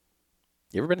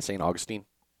You ever been to St. Augustine?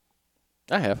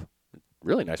 I have.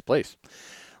 Really nice place.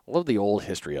 I love the old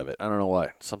history of it. I don't know why.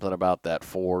 Something about that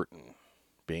fort and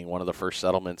being one of the first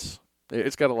settlements.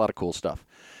 It's got a lot of cool stuff.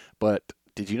 But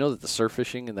did you know that the surf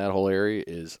fishing in that whole area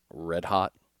is red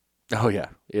hot? Oh, yeah,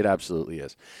 it absolutely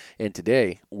is. And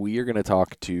today we are going to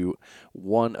talk to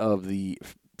one of the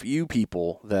few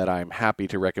people that I'm happy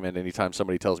to recommend anytime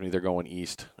somebody tells me they're going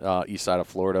east, east side of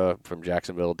Florida from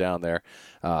Jacksonville down there.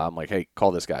 I'm like, hey,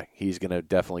 call this guy. He's going to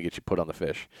definitely get you put on the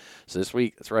fish. So this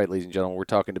week, that's right, ladies and gentlemen, we're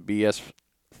talking to BS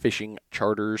Fishing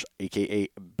Charters, aka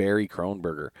Barry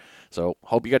Kronberger. So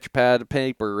hope you got your pad of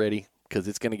paper ready because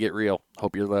it's going to get real.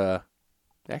 Hope you're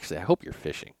actually, I hope you're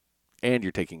fishing and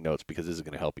you're taking notes because this is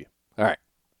going to help you. All right,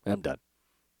 I'm done.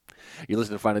 You're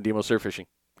listening to Finding Demo Surf Fishing.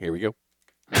 Here we go.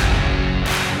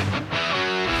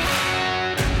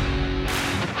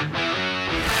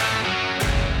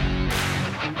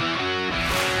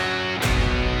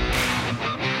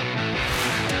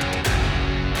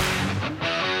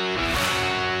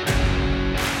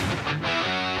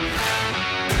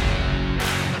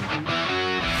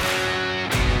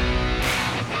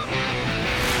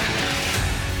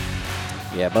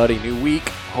 Yeah, buddy, new week.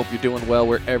 Hope you're doing well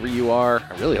wherever you are.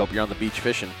 I really hope you're on the beach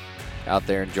fishing, out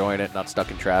there enjoying it, not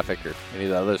stuck in traffic or any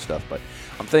of the other stuff. But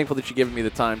I'm thankful that you're giving me the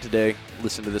time today.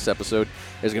 Listen to this episode.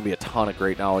 There's going to be a ton of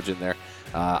great knowledge in there.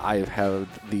 I've had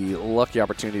the lucky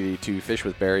opportunity to fish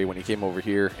with Barry when he came over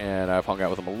here, and I've hung out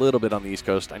with him a little bit on the East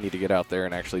Coast. I need to get out there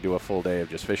and actually do a full day of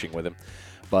just fishing with him.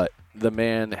 But the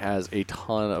man has a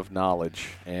ton of knowledge,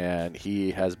 and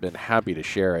he has been happy to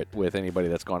share it with anybody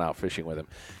that's gone out fishing with him.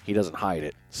 He doesn't hide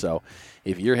it. So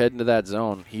if you're heading to that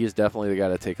zone, he is definitely the guy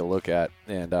to take a look at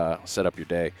and set up your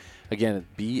day. Again,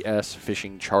 BS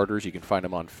Fishing Charters. You can find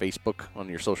him on Facebook, on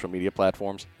your social media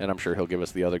platforms, and I'm sure he'll give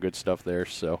us the other good stuff there.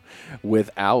 So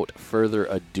without further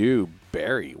ado,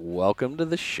 Barry, welcome to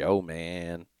the show,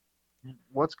 man.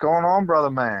 What's going on, brother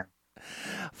man?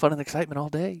 Fun and excitement all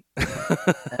day.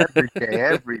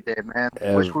 Every day, man. Wish we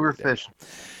Every were day. fishing.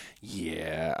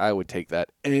 Yeah, I would take that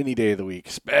any day of the week,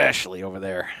 especially over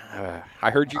there.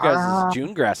 I heard you guys' Uh,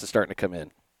 June grass is starting to come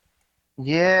in.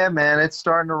 yeah, man, it's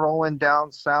starting to roll in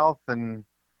down south, and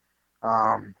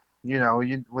um,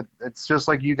 it's just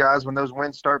like you guys when those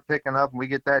winds start picking up and we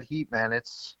get that heat, man.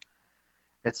 It's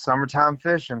summertime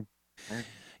fishing.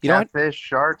 You know what? Catfish,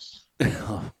 sharks.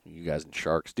 You guys and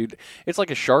sharks, dude. It's like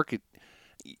a shark.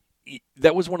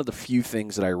 That was one of the few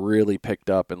things that I really picked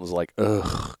up and was like,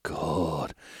 ugh,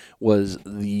 God, was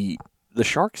the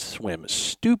sharks swim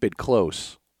stupid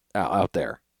close out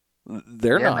there.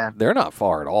 They're Yeah, not man. they're not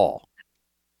far at all.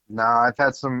 No, I've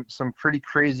had some pretty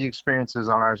crazy experiences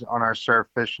on our surf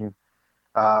fishing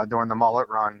during the mullet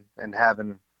run and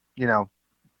having, you know,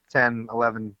 10,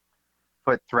 11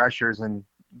 foot threshers in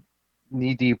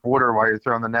knee deep water while you're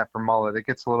throwing the net for mullet. It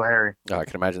gets a little hairy. Oh, I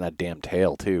can imagine that damn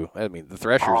tail too. I mean, the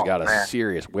Thresher's Oh got a man.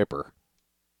 serious whipper.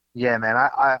 Yeah, man.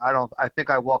 I don't I think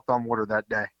I walked on water that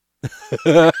day.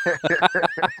 But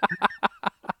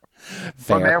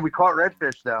Fair. man, we caught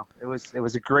redfish though. It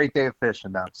was a great day of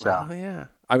fishing down south. Oh yeah.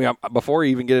 I mean, before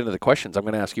we even get into the questions, I'm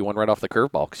going to ask you one right off the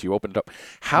curveball because you opened it up.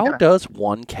 How Yeah. does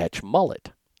one catch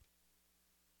mullet?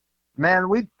 Man,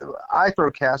 we I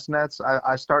throw cast nets.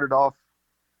 I started off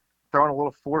throwing a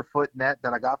little 4 foot net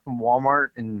that I got from Walmart,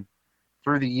 and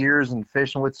through the years and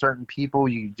fishing with certain people,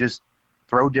 you just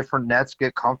throw different nets,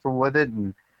 get comfortable with it.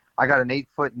 And I got an 8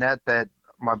 foot net that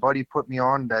my buddy put me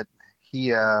on that he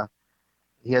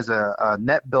has a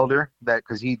net builder that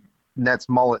because he nets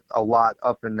mullet a lot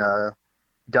up in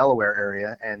Delaware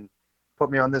area, and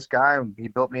put me on this guy, and he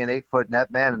built me an 8 foot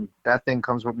net, man, and that thing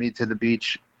comes with me to the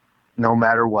beach no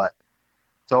matter what.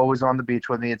 It's always on the beach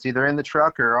with me. It's either in the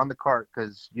truck or on the cart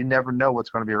because you never know what's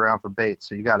going to be around for bait,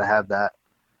 so you got to have that.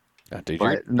 Dude,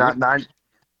 But you're not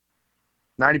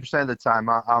 90% of the time,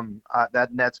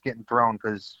 that net's getting thrown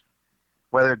because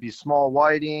whether it be small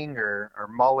whiting or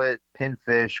mullet,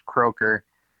 pinfish, croaker,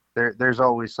 there's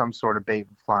always some sort of bait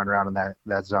flying around in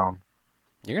that zone.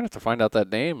 You're gonna have to find out that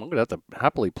name. I'm gonna have to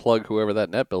happily plug whoever that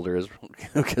net builder is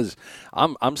because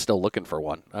I'm still looking for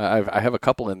one. I have a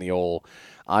couple in the old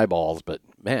eyeballs, but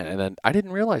man, and then I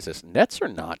didn't realize this. Nets are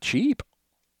not cheap.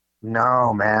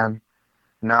 No, man.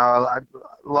 No,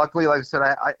 luckily, like I said,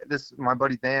 this my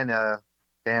buddy Dan.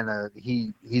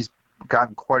 He's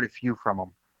gotten quite a few from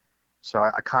them. So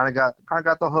I kind of got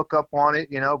the hook up on it,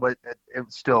 but it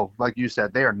was still, like you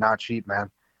said, they are not cheap, man.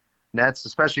 Nets,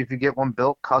 especially if you get one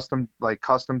built, custom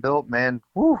built, man.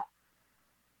 Whoo,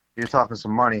 you're talking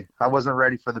some money. I wasn't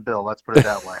ready for the bill. Let's put it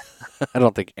that way. I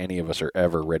don't think any of us are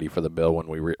ever ready for the bill when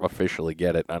we officially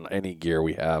get it on any gear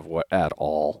we have at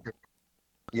all.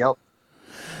 Yep.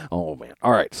 Oh, man.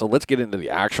 All right, so let's get into the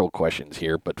actual questions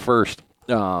here. But first,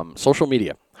 social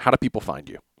media. How do people find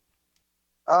you?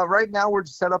 Right now, we're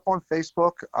set up on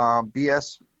Facebook,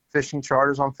 BS Fishing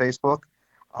Charters on Facebook.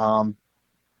 Um,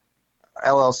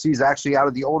 LLC is actually out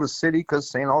of the oldest city because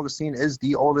St. Augustine is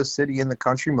the oldest city in the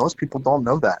country. Most people don't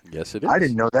know that. Yes, it I is.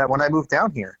 didn't know that when I moved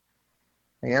down here.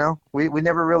 You know, we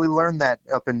never really learned that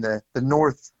up in the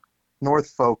North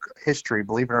folk history,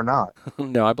 believe it or not.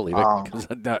 No, I believe it Um, because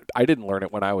I didn't learn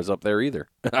it when I was up there either.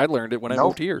 I learned it when I nope.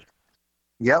 moved here.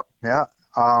 Yep. Yeah.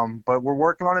 But we're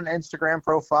working on an Instagram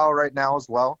profile right now as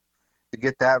well to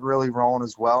get that really rolling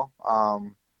as well.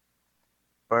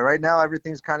 But right now,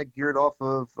 everything's kind of geared off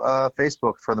of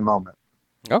Facebook for the moment.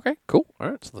 Okay, cool.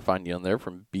 All right, so they'll find you on there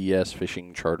from BS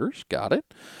Fishing Charters. Got it.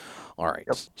 All right.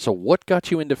 Yep. So what got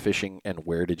you into fishing and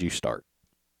where did you start?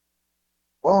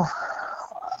 Well,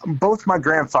 both my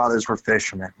grandfathers were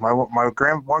fishermen.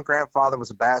 One grandfather was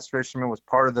a bass fisherman, was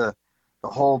part of the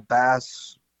whole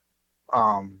bass.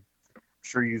 I'm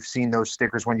sure you've seen those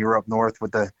stickers when you were up north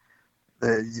with the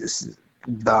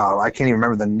I can't even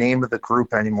remember the name of the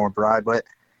group anymore, Brad, but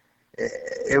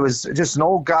it was just an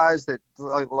old guys that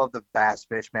loved the bass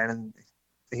fish, man. And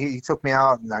he took me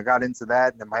out and I got into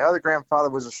that. And then my other grandfather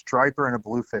was a striper and a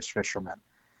bluefish fisherman.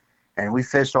 And we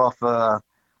fished off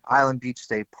Island Beach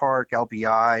State Park,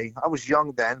 LBI. I was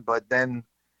young then, but then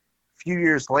a few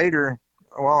years later,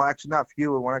 well, actually not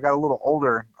few, when I got a little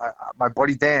older, my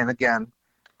buddy Dan, again,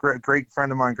 great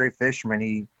friend of mine, great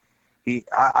fisherman,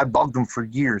 I bugged him for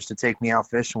years to take me out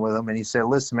fishing with him. And he said,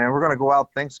 listen, man, we're going to go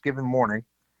out Thanksgiving morning,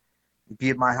 be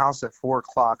at my house at 4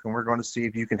 o'clock, and we're going to see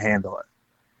if you can handle it.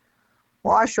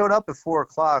 Well, I showed up at 4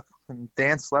 o'clock, and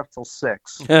Dan slept till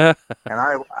 6. And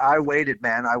I waited,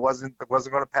 man. I wasn't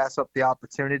going to pass up the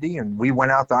opportunity. And we went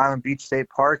out to Island Beach State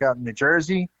Park out in New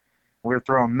Jersey. We were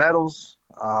throwing metals,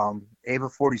 Ava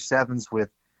 47s with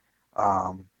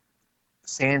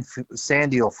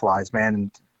sand eel flies,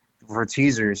 man, for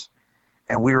teasers.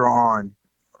 And we were on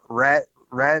rat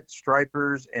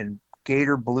stripers and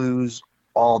gator blues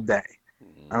all day.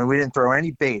 I mean, we didn't throw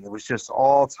any bait. It was just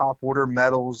all top order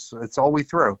metals. It's all we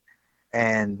threw.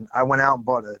 And I went out and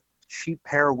bought a cheap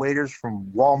pair of waders from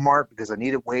Walmart because I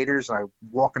needed waders. And I was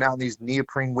walking out in these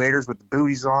neoprene waders with the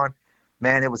booties on.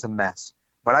 Man, it was a mess.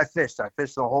 But I fished. I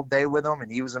fished the whole day with him, and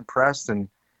he was impressed. And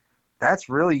that's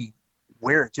really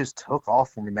where it just took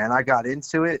off for me, man. I got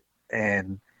into it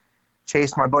and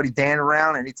chased my buddy Dan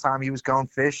around. Anytime he was going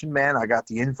fishing, man, I got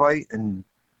the invite, and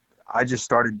I just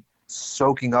started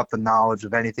soaking up the knowledge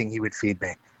of anything he would feed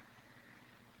me.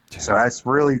 So that's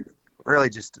really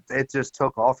just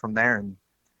took off from there, and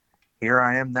here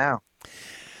I am now.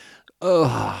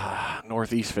 Oh,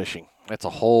 Northeast fishing. That's a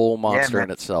whole monster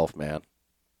in itself, man.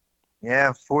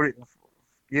 Yeah, fishing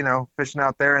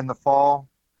out there in the fall,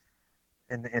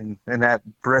 in that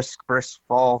brisk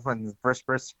fall and brisk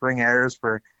spring airs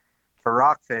for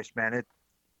rockfish, man. It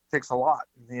takes a lot.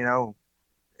 A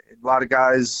lot of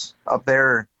guys up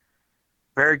there,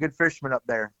 very good fishermen up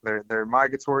there. They're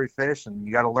migratory fish, and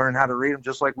you got to learn how to read them,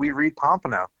 just like we read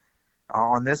pompano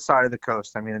on this side of the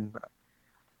coast. I mean,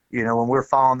 when we're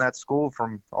following that school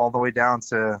from all the way down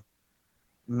to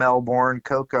Melbourne,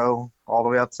 Cocoa, all the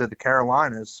way up to the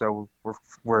Carolinas, so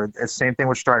we're it's the same thing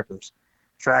with stripers,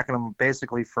 tracking them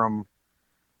basically from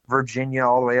Virginia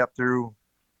all the way up through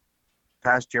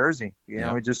past Jersey.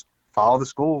 We just follow the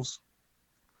schools.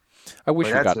 I wish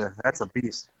that's a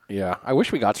beast. Yeah, I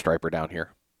wish we got striper down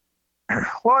here.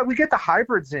 Well, we get the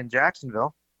hybrids in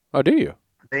Jacksonville. Oh, do you?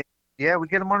 Yeah, we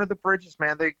get them under the bridges,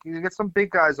 man. You get some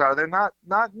big guys out of there. Not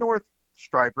North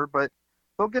striper, but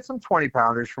they'll get some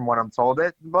 20-pounders from what I'm told.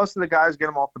 Most of the guys get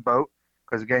them off the boat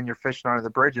because, again, you're fishing under the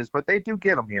bridges, but they do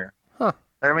get them here. Huh.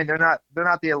 I mean, they're not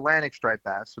the Atlantic striped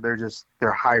bass, so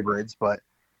they're hybrids, but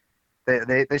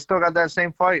they still got that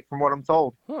same fight from what I'm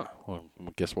told. Huh. Well, I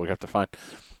guess we're going to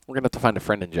have to find a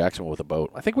friend in Jacksonville with a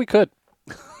boat. I think we could.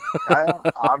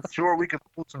 I'm sure we could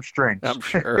pull some strings. I'm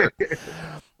sure.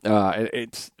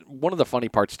 It's one of the funny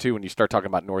parts, too, when you start talking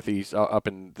about Northeast, up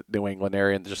in the New England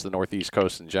area and just the Northeast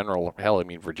coast in general. Hell, I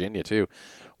mean, Virginia, too.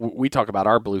 We talk about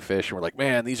our bluefish, and we're like,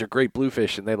 man, these are great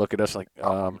bluefish. And they look at us like,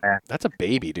 that's a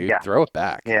baby, dude. Yeah. Throw it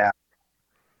back. Yeah.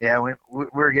 Yeah,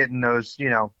 we're getting those,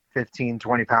 15,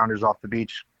 20-pounders off the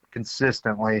beach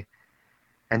consistently.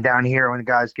 And down here, when the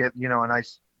guys get, a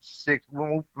nice 6,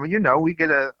 we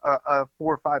get a 4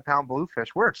 or 5 pound bluefish.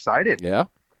 We're excited. Yeah.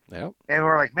 Yeah. And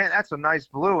we're like, man, that's a nice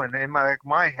blue. And in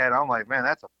my head, I'm like, man,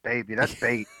 that's a baby. That's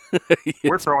bait.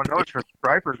 We're throwing those for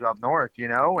stripers up north,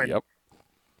 and yep.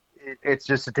 It's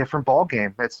just a different ball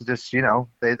game. It's just,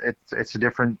 it's a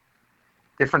different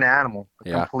animal.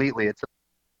 Yeah. Completely.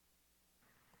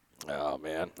 Oh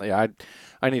man, yeah,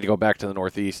 I need to go back to the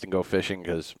Northeast and go fishing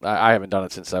because I haven't done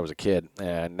it since I was a kid.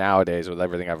 And nowadays, with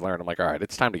everything I've learned, I'm like, all right,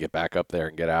 it's time to get back up there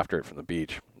and get after it from the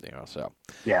beach. So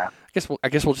Yeah. I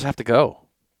guess we'll just have to go.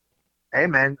 Hey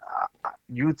man,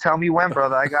 you tell me when,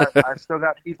 brother. I still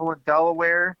got people in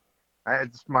Delaware.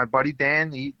 It's my buddy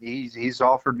Dan. He's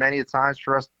offered many a times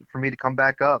for me to come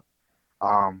back up.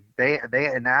 They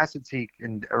in Assateague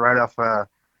and right off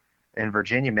in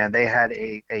Virginia, man. They had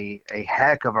a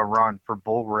heck of a run for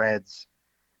bull reds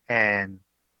and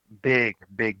big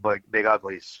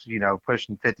uglies. You know,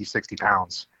 pushing 50, 60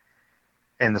 pounds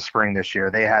in the spring this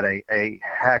year. They had a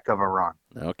heck of a run.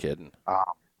 No kidding. Um,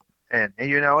 and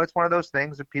you know, it's one of those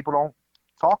things that people don't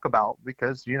talk about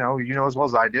because you know as well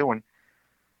as I do when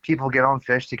people get on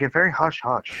fish, they get very hush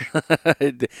hush.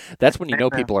 That's when you know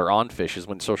And people are on fish is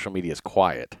when social media is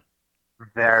quiet.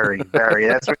 very.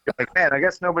 That's what you're like, man. I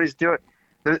guess nobody's doing.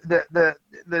 The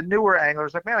newer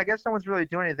anglers like, man, I guess no one's really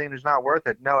doing anything that's not worth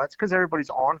it. No, that's because everybody's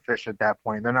on fish at that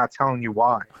point. They're not telling you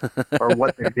why or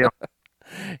what they're doing.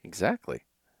 Exactly.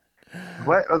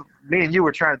 What me and you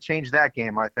were trying to change that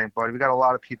game, I think, buddy. We got a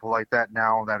lot of people like that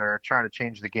now that are trying to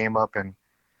change the game up and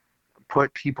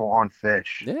put people on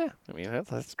fish. Yeah, I mean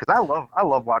that's Because I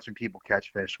love watching people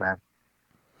catch fish, man.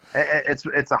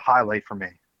 It's a highlight for me.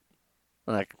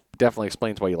 that definitely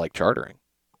explains why you like chartering.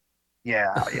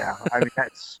 Yeah. I mean,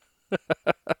 that's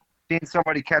seeing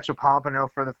somebody catch a pompano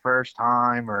for the first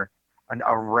time, or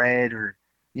a red, or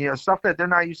stuff that they're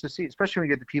not used to see. Especially when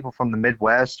you get the people from the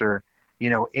Midwest, or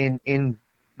in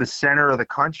the center of the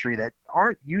country that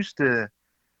aren't used to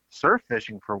surf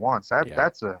fishing for once. Yeah.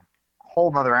 That's a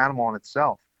whole nother animal in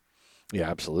itself. Yeah,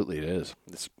 absolutely it is.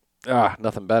 It's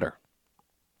nothing better.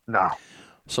 No.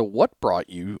 So what brought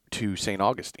you to St.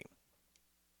 Augustine?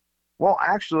 Well,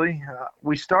 actually,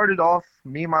 we started off,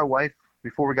 me and my wife,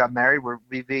 before we got married,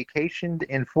 we vacationed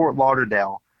in Fort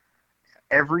Lauderdale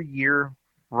every year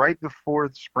right before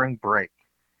the spring break.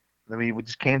 Then we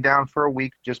just came down for a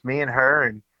week, just me and her,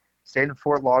 and stayed in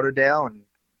Fort Lauderdale. And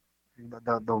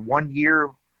the one year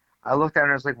I looked at her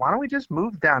and I was like, why don't we just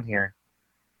move down here?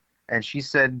 And she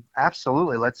said,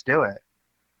 absolutely, let's do it.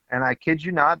 And I kid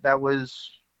you not, that was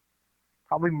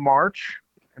probably March,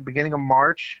 beginning of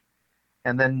March.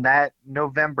 And then that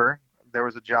November, there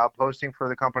was a job posting for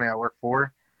the company I work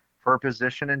for a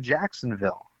position in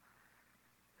Jacksonville.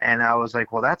 And I was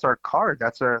like, well, that's our card.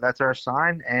 That's our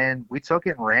sign. And we took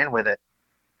it and ran with it.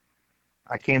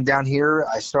 I came down here.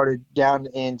 I started down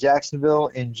in Jacksonville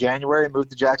in January.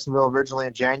 Moved to Jacksonville originally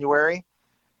in January.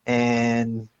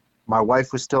 And my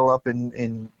wife was still up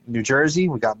in New Jersey.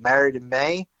 We got married in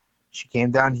May. She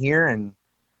came down here, and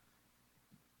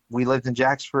we lived in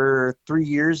Jax for 3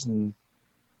 years. And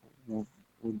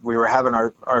we were having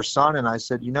our son. And I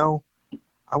said,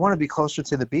 I want to be closer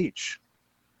to the beach.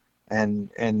 And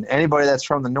anybody that's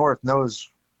from the north knows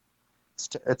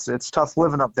it's tough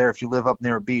living up there if you live up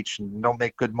near a beach and don't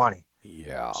make good money.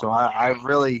 Yeah. So I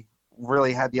really,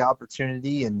 really had the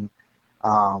opportunity and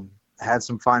had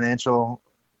some financial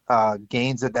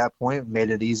gains at that point. Made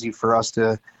it easy for us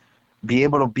to be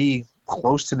able to be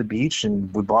close to the beach.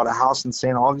 And we bought a house in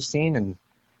St. Augustine, and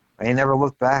I ain't never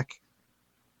looked back.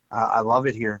 I love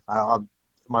it here.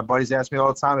 My buddies ask me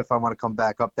all the time if I want to come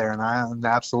back up there, and I'm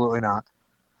absolutely not.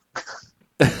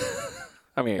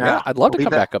 I mean, yeah, I'd love to Believe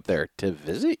come that back up there to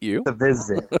visit you. to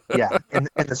visit. Yeah, in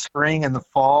the spring and the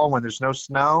fall when there's no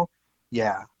snow.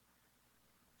 Yeah,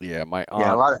 Yeah,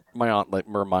 yeah, a lot of my aunt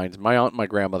and my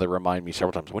grandmother remind me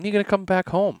several times, when are you going to come back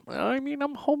home? I mean,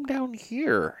 I'm home down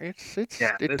here.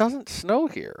 yeah. It doesn't snow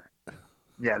here.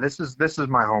 This is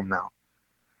my home now.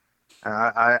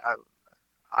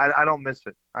 I don't miss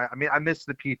it. I mean, I miss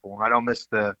the people. I don't miss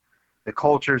the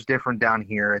culture's different down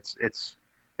here.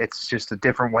 It's just a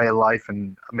different way of life,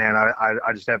 and man,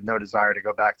 I just have no desire to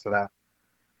go back to that.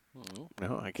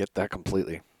 No, I get that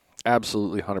completely.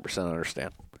 Absolutely 100%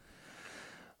 understand.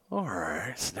 All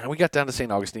right. So now we got down to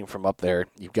St. Augustine from up there.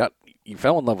 You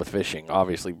fell in love with fishing,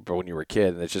 obviously, when you were a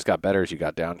kid, and it just got better as you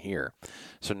got down here.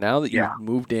 So now that Yeah. you've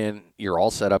moved in, you're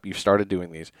all set up, you've started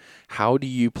doing these. How do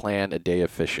you plan a day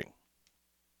of fishing?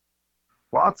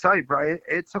 Well, I'll tell you, bro.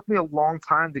 It took me a long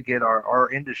time to get our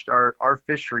industry, our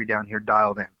fishery down here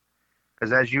dialed in,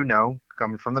 because as you know,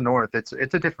 coming from the north, it's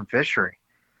a different fishery.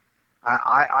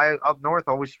 I up north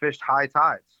always fished high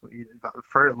tides.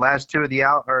 For last two of the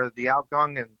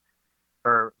outgoing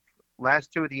or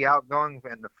last two of the outgoing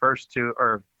and the first two,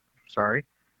 or sorry,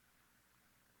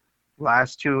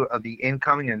 last two of the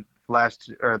incoming and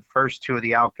first two of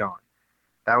the outgoing.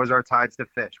 That was our tides to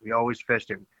fish. We always fished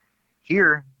it.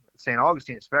 Here, St.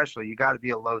 Augustine especially, you got to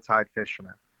be a low tide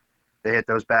fisherman. They hit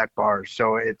those back bars.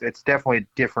 So it's definitely a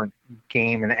different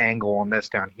game and angle on this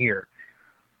down here.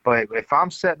 But if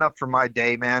I'm setting up for my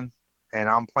day, man, and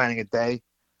I'm planning a day,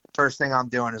 first thing I'm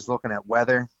doing is looking at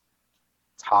weather,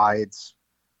 tides,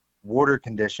 water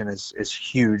condition is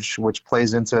huge, which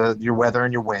plays into your weather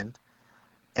and your wind,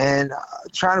 and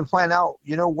trying to plan out,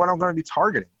 what I'm going to be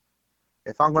targeting.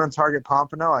 If I'm going to target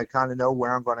pompano, I kind of know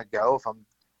where I'm going to go. If I'm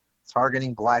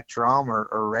targeting black drum or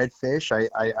redfish,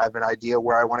 I have an idea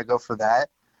where I want to go for that.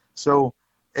 So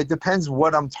it depends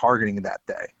what I'm targeting that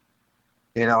day.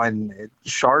 And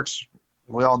sharks,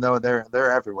 we all know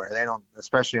they're everywhere. They don't,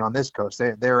 especially on this coast,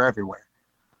 they're everywhere.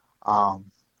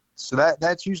 So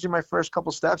that's usually my first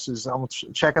couple steps is I'm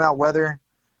checking out weather,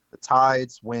 the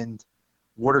tides, wind,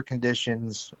 water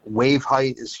conditions. Wave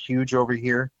height is huge over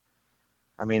here.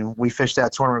 I mean, we fished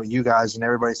that tournament with you guys, and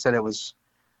everybody said it was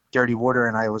dirty water,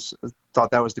 and I thought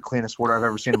that was the cleanest water I've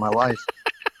ever seen in my life.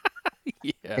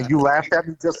 Yeah. And you laughed at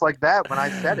me just like that when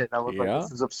I said it. I was like,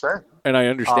 this is upset. And I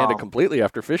understand it completely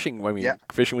after fishing. I mean, yeah.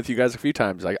 Fishing with you guys a few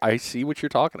times. I see what you're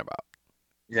talking about.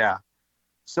 Yeah.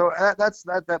 So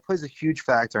that plays a huge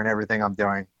factor in everything I'm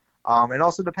doing. It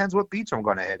also depends what beach I'm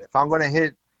going to hit. If I'm going to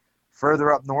hit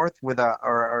further up north with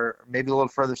or maybe a little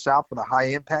further south with a high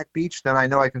impact beach, then I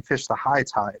know I can fish the high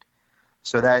tide.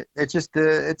 So that it's just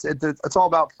it's all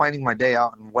about planning my day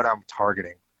out and what I'm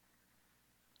targeting.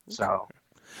 So,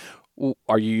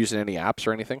 are you using any apps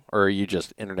or anything, or are you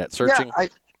just internet searching? Yeah,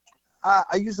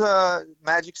 I use a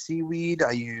Magic Seaweed.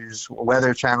 I use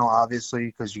Weather Channel, obviously,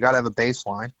 because you got to have a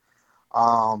baseline.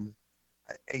 And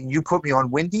you put me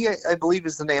on Windy, I believe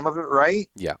is the name of it, right?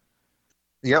 Yeah.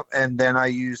 Yep. And then I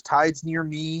use Tides Near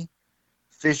Me,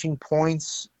 Fishing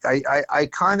Points. I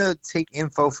kind of take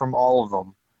info from all of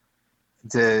them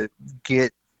to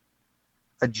get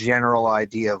a general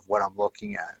idea of what I'm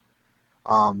looking at.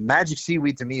 Magic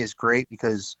Seaweed to me is great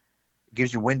because it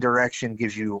gives you wind direction,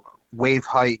 gives you wave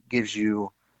height, gives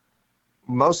you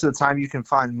most of the time you can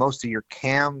find most of your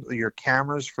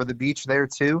cameras for the beach there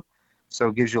too. So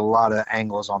it gives you a lot of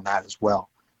angles on that as well.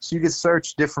 So you can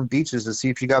search different beaches to see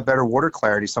if you got better water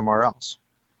clarity somewhere else.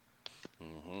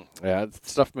 Mm-hmm. Yeah,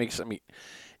 stuff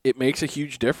it makes a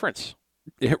huge difference.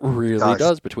 It really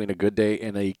does between a good day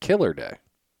and a killer day.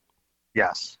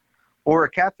 Yes. Or a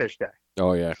catfish day.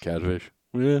 Oh yeah, catfish.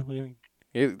 Yeah,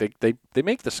 they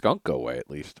make the skunk go away at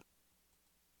least.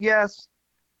 Yes.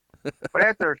 But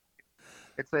after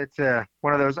it's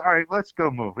one of those, all right, let's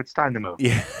go move. It's time to move.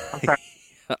 Yeah.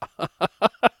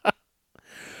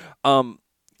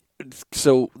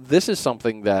 So this is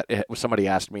something that somebody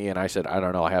asked me, and I said, I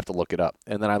don't know, I have to look it up.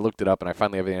 And then I looked it up, and I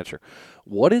finally have the answer.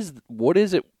 What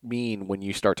does it mean when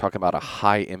you start talking about a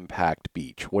high impact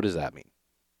beach? What does that mean?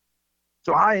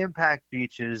 So high impact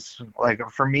beaches, like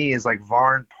for me, is like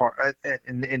Varn Park.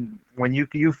 And when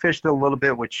you fished a little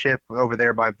bit with Chip over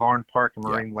there by Varn Park and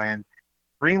Marineland,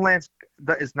 Marineland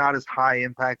is not as high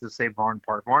impact as say Varn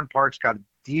Park. Varn Park's got a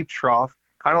deep trough,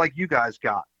 kind of like you guys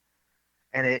got,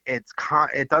 and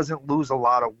it doesn't lose a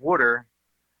lot of water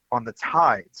on the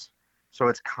tides, so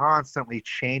it's constantly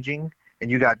changing,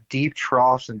 and you got deep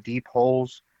troughs and deep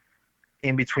holes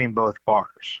in between both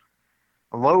bars.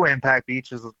 A low impact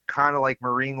beach is kind of like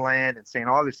Marineland and St.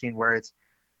 Augustine, where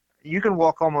you can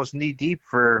walk almost knee deep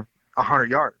for 100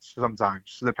 yards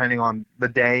sometimes, depending on the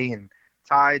day and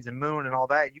tides and moon and all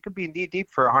that. You could be knee deep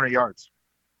for 100 yards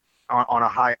on a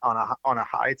high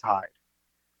tide.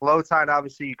 Low tide,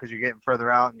 obviously, because you're getting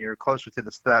further out and you're closer to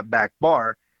that back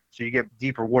bar, so you get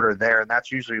deeper water there, and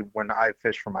that's usually when I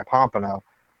fish for my pompano.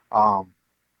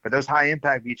 But those high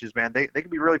impact beaches, man, they can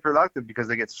be really productive because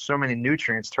they get so many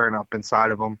nutrients turned up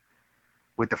inside of them.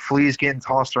 With the fleas getting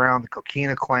tossed around, the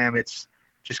coquina clam, it's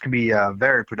just can be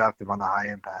very productive on the high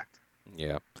impact.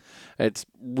 Yeah, it's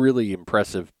really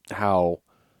impressive how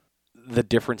the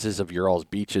differences of your all's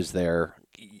beaches there.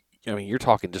 I mean, you're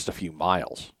talking just a few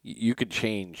miles. You could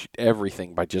change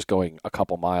everything by just going a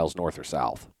couple miles north or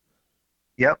south.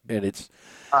 Yep. And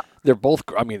they're both,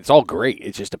 I mean, it's all great.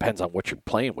 It just depends on what you're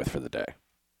playing with for the day.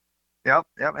 Yep.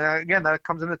 And again, that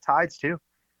comes into tides too.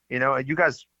 You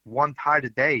guys one tide a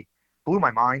day blew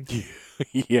my mind.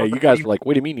 Yeah, you guys were like,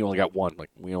 what do you mean you only got one? Like,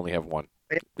 we only have one.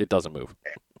 It doesn't move.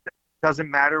 It doesn't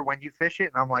matter when you fish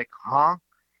it. And I'm like, huh?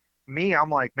 I'm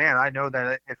like, man, I know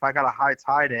that if I got a high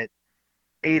tide at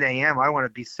 8 a.m., I want to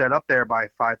be set up there by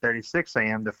 5:30, 6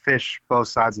 a.m. to fish both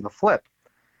sides of the flip.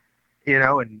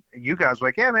 And you guys were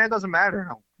like, yeah, man, it doesn't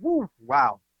matter. Woo,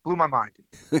 wow. Blew my mind.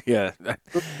 Yeah.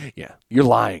 You're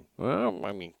lying. Well,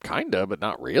 I mean, kind of, but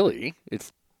not really.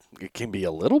 It can be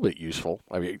a little bit useful.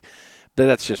 I mean,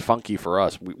 that's just funky for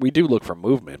us. We do look for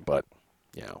movement, but,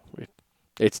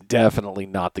 It's definitely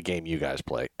not the game you guys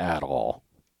play at all.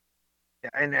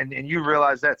 And you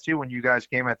realize that too when you guys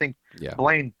came. I think Yeah.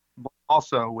 Blaine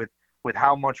also with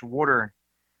how much water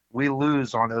we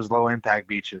lose on those low impact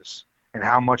beaches and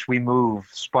how much we move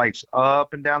spikes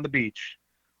up and down the beach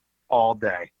all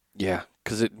day. Yeah,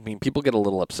 because people get a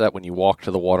little upset when you walk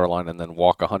to the water line and then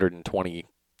walk 120,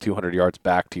 200 yards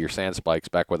back to your sand spikes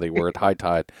back where they were at high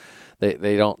tide.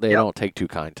 They Yep. don't take too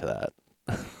kind to that.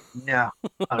 No,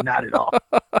 not at all.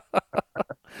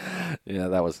 Yeah,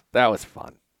 that was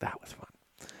fun. That was fun.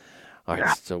 All right,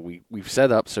 Yeah. so we've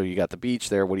set up. So you got the beach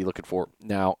there. What are you looking for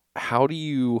now? How do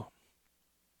you?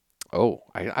 Oh,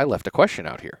 I left a question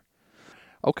out here.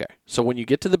 Okay, so when you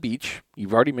get to the beach,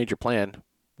 you've already made your plan.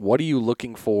 What are you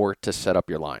looking for to set up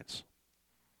your lines?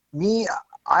 Me,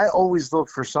 I always look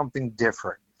for something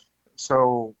different.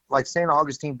 So, like St.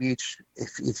 Augustine Beach,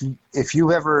 if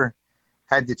you ever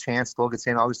had the chance to look at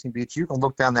St. Augustine Beach, you can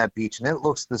look down that beach and it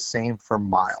looks the same for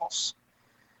miles.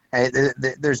 And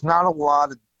there's not a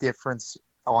lot of difference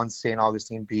on St.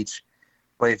 Augustine Beach,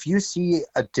 but if you see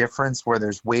a difference where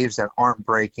there's waves that aren't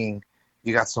breaking,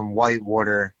 you got some white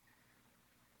water,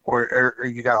 or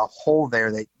you got a hole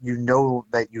there that you know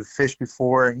that you fished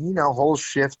before, and holes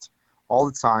shift all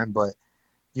the time, but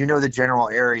the general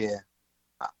area.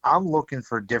 I'm looking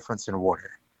for difference in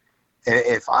water.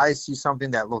 If I see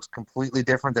something that looks completely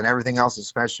different than everything else,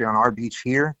 especially on our beach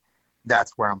here,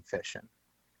 that's where I'm fishing.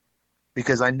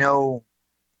 Because I know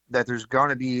that there's going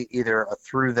to be either a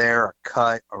through there, a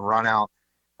cut, a run out,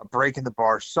 a break in the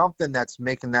bar, something that's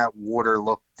making that water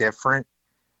look different,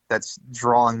 that's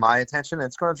drawing my attention.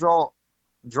 It's going to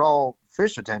draw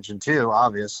fish attention too,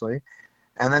 obviously.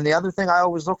 And then the other thing I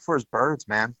always look for is birds,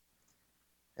 man.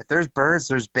 If there's birds,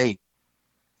 there's bait.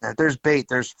 And if there's bait,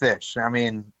 there's fish. I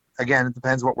mean, again, it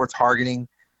depends what we're targeting.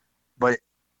 But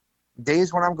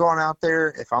days when I'm going out there,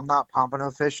 if I'm not pompano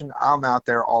fishing, I'm out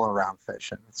there all around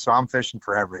fishing. So I'm fishing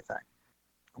for everything.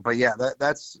 But yeah,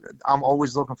 that's I'm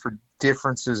always looking for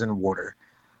differences in water.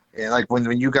 And like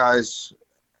when you guys,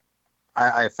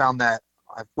 I found that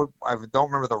I don't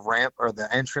remember the ramp or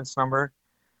the entrance number,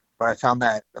 but I found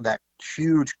that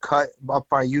huge cut up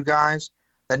by you guys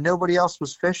that nobody else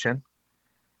was fishing.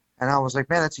 And I was like,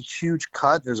 man, that's a huge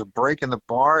cut. There's a break in the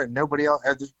bar, and nobody else.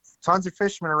 There's tons of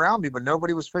fishermen around me, but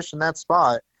nobody was fishing that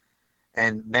spot.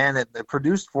 And man, it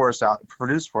produced for us out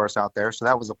there, so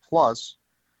that was a plus.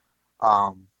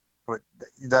 But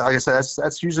like I said,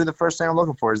 that's usually the first thing I'm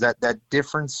looking for is that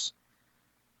difference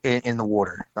in the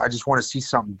water. I just want to see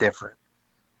something different.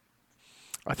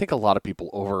 I think a lot of people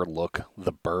overlook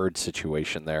the bird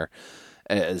situation there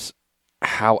as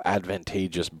how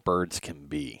advantageous birds can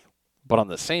be. But on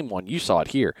the same one, you saw it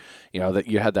here, that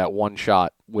you had that one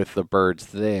shot with the birds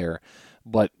there,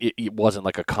 but it wasn't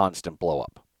like a constant blow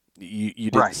up. You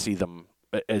didn't Right. see them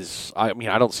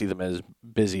I don't see them as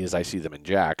busy as I see them in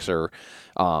Jack's or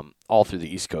all through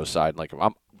the East Coast side. Like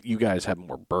you guys have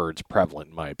more birds prevalent,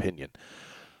 in my opinion.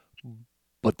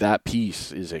 But that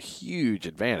piece is a huge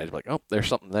advantage. Like, oh, there's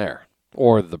something there.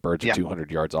 Or the birds are Yeah.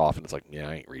 200 yards off, and it's like, yeah,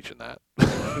 I ain't reaching that.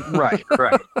 Right.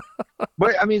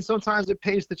 But I mean, sometimes it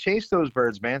pays to chase those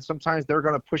birds, man. Sometimes they're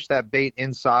going to push that bait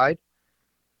inside,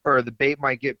 or the bait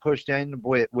might get pushed in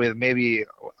with maybe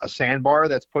a sandbar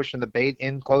that's pushing the bait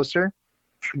in closer.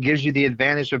 It gives you the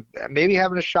advantage of maybe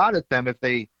having a shot at them if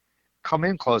they come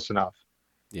in close enough.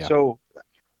 Yeah. So,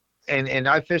 and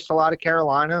I fished a lot of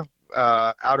Carolina,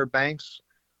 Outer Banks,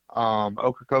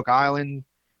 Ocracoke Island.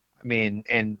 I mean,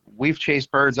 and we've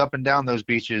chased birds up and down those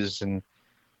beaches and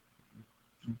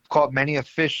caught many a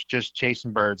fish just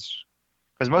chasing birds.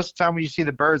 Because most of the time when you see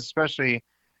the birds, especially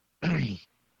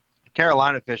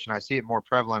Carolina fishing, I see it more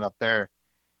prevalent up there.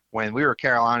 When we were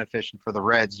Carolina fishing for the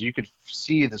Reds, you could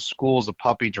see the schools of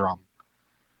puppy drum.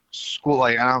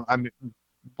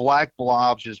 Black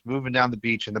blobs just moving down the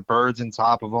beach and the birds on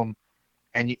top of them.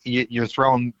 And you're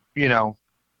throwing,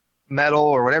 metal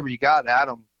or whatever you got at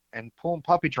them and pulling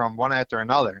puppy drum one after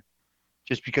another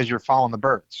just because you're following the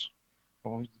birds.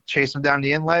 When we chase them down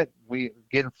the inlet, we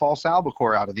getting false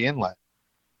albacore out of the inlet.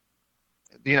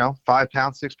 5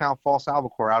 pound, 6 pound false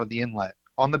albacore out of the inlet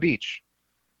on the beach.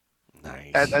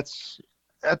 Nice.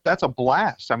 That's a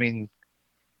blast. I mean,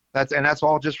 that's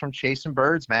all just from chasing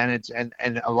birds, man.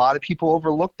 And a lot of people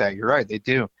overlook that. You're right, they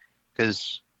do,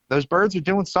 because those birds are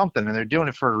doing something and they're doing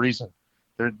it for a reason.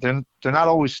 They're not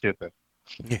always stupid.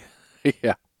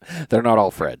 Yeah, they're not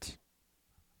all Freds.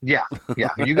 Yeah.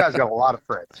 You guys got a lot of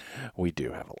Freds. We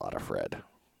do have a lot of Fred.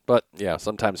 But, yeah,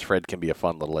 sometimes Fred can be a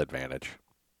fun little advantage.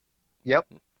 Yep.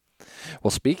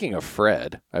 Well, speaking of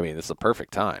Fred, I mean, this is the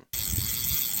perfect time.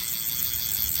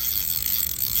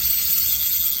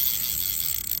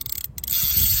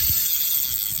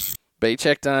 Bait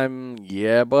check time.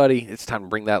 Yeah, buddy. It's time to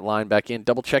bring that line back in.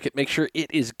 Double check it. Make sure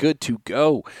it is good to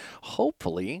go.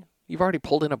 Hopefully, you've already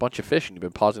pulled in a bunch of fish and you've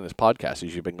been pausing this podcast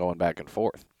as you've been going back and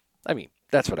forth. I mean,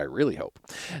 that's what I really hope.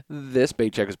 This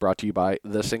bait check is brought to you by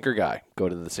The Sinker Guy. Go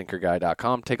to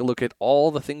thesinkerguy.com. Take a look at all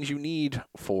the things you need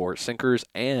for sinkers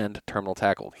and terminal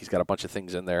tackle. He's got a bunch of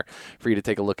things in there for you to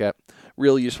take a look at.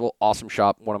 Real useful, awesome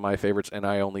shop. One of my favorites, and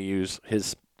I only use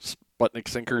his Sputnik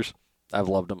sinkers. I've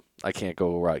loved them. I can't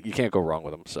go right. You can't go wrong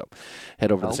with them. So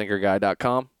head over to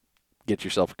thesinkerguy.com. Get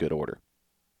yourself a good order.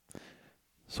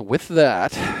 So with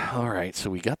that, all right, so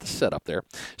we got the setup there.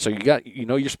 So you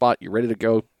know your spot. You're ready to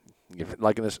go. You're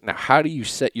liking this. Now, how do you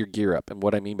set your gear up? And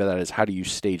what I mean by that is how do you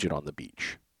stage it on the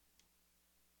beach?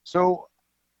 So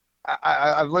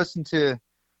I've listened to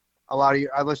a lot of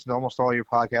I listen to almost all your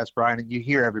podcasts, Brian, and you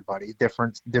hear everybody,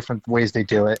 different ways they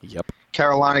do it. Yep.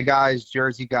 Carolina guys,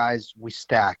 Jersey guys, we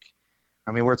stack.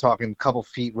 I mean, we're talking a couple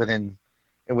feet within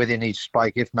each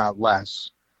spike, if not less.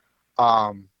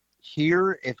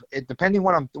 Here, depending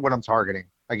what I'm targeting,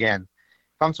 again,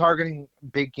 if I'm targeting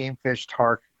big game fish,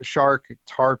 shark,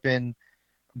 tarpon,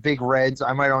 big reds,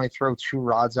 I might only throw 2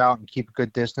 rods out and keep a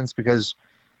good distance because,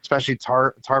 especially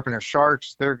tarpon or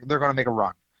sharks, they're going to make a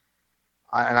run,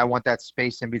 and I want that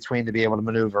space in between to be able to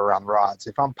maneuver around the rods.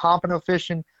 If I'm pompano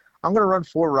fishing, I'm going to run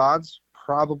 4 rods,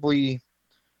 probably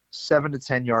 7 to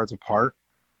 10 yards apart,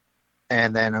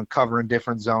 and then I'm covering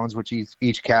different zones with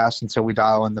each cast until we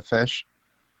dial in the fish.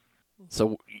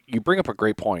 So you bring up a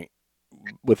great point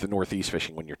with the Northeast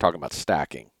fishing when you're talking about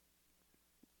stacking,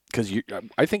 because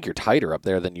I think you're tighter up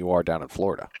there than you are down in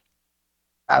Florida.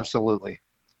 Absolutely.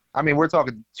 I mean, we're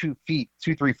talking 2 feet,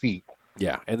 3 feet.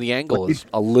 Yeah, and the angle is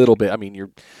a little bit. I mean,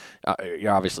 you're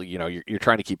obviously you're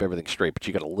trying to keep everything straight, but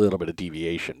you got a little bit of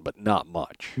deviation, but not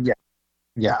much.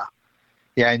 Yeah,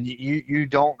 and you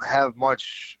don't have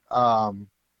much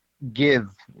give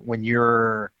when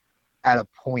you're at a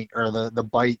point or the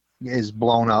bite is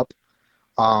blown up.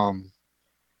 And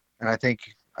I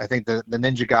think the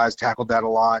Ninja guys tackled that a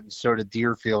lot, and so did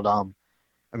Deerfield. I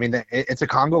mean, it's a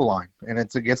Congo line, and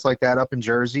it gets like that up in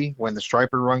Jersey when the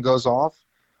striper run goes off.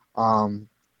 And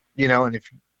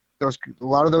if a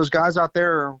lot of those guys out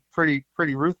there are pretty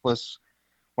ruthless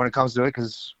when it comes to it,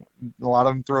 because a lot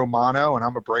of them throw mono, and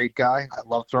I'm a braid guy. I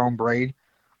love throwing braid.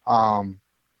 And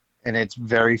it's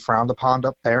very frowned upon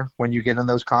up there when you get in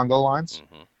those Congo lines.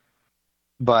 Mm-hmm.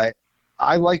 But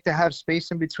I like to have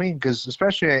space in between, because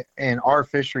especially in our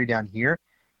fishery down here,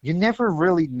 you never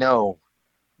really know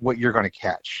what you're going to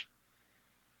catch.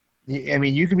 I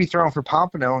mean, you could be throwing for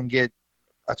pompano and get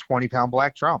a 20-pound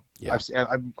black drum. Yeah.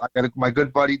 I got my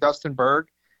good buddy Dustin Berg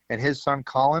and his son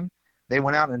Colin. They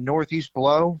went out in a northeast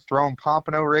blow, throwing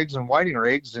pompano rigs and whiting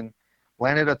rigs, and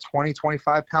landed a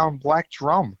 25-pound black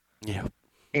drum. Yeah.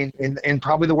 In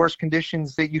probably the worst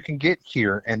conditions that you can get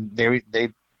here, and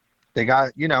they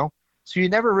got, so you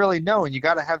never really know, and you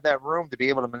got to have that room to be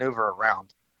able to maneuver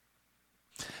around.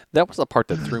 That was the part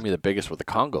that threw me the biggest with the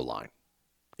Congo line.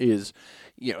 Is,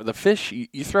 the fish,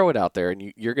 you throw it out there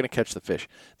and you're going to catch the fish.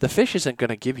 The fish isn't going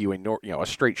to give you a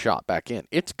straight shot back in.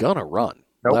 It's going to run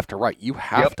left to right. You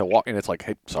have to walk, and it's like,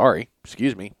 hey, sorry,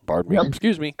 excuse me, pardon me,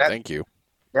 excuse me, thank you.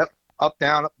 Yep, up,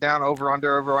 down, over,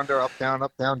 under, up,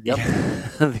 down. Yep.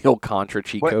 The old Contra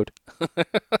cheat code.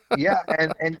 Yeah,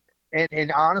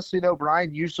 and honestly though,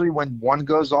 Brian, usually when one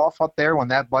goes off up there, when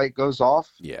that bite goes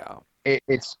off, yeah,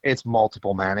 it's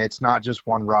multiple, man. It's not just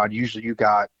one rod. Usually you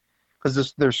got,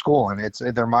 because they're schooling.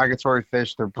 They're migratory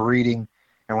fish. They're breeding,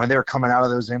 and when they're coming out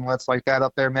of those inlets like that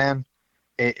up there, man,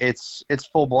 it's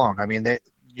full blown. I mean,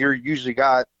 you're usually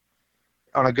got,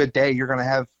 on a good day, you're gonna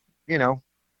have 5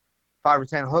 or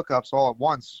 10 hookups all at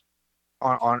once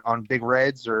on big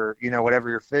reds or whatever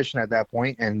you're fishing at that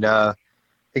point, and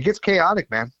it gets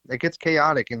chaotic, man. It gets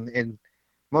chaotic, and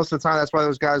most of the time that's why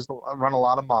those guys run a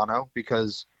lot of mono,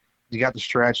 because you got the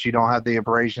stretch. You don't have the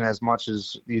abrasion as much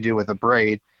as you do with a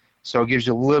braid. So it gives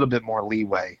you a little bit more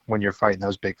leeway when you're fighting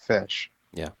those big fish.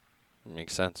 Yeah,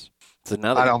 makes sense. I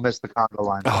don't miss the Congo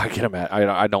line. Oh, I get them.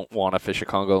 I don't want to fish a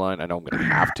Congo line. I know I'm going to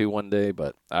have to one day,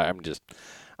 but I'm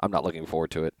not looking forward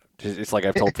to it. It's like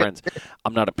I've told friends,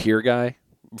 I'm not a pier guy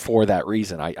for that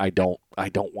reason. I don't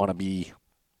want to be.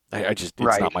 It's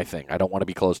not my thing. I don't want to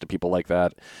be close to people like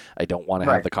that. I don't want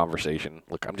to have the conversation.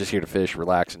 Look, I'm just here to fish,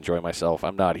 relax, enjoy myself.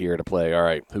 I'm not here to play. All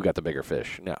right, who got the bigger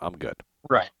fish? No, I'm good.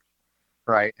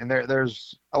 Right, and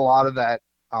there's a lot of that.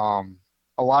 A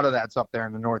lot of that's up there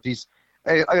in the Northeast.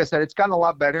 Like I said, it's gotten a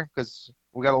lot better because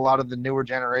we got a lot of the newer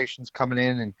generations coming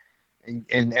in,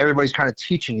 and everybody's kind of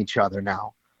teaching each other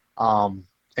now,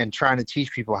 and trying to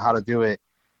teach people how to do it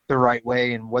the right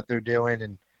way and what they're doing.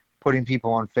 And putting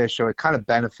people on fish. So it kind of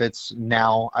benefits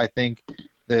now, I think,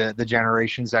 the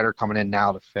generations that are coming in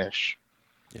now to fish.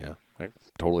 Yeah, I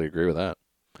totally agree with that.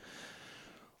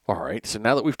 All right, so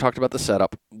now that we've talked about the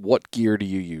setup, what gear do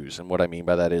you use? And what I mean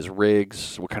by that is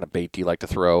rigs. What kind of bait do you like to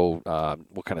throw?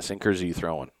 What kind of sinkers are you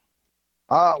throwing?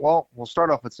 Well, we'll start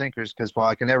off with sinkers because, well,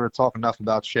 I can never talk enough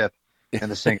about ship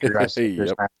and the sinker guy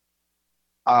sinkers.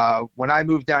 Yep. When I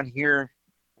moved down here,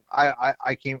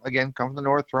 I came again, come from the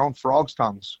north, throwing frogs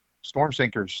tongues, storm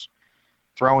sinkers,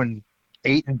 throwing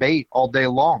 8 and bait all day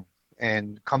long,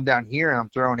 and come down here and I'm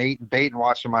throwing 8 and bait and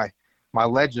watching my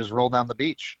ledges roll down the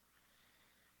beach.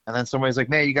 And then somebody's like,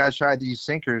 "Man, you guys tried these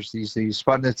sinkers, these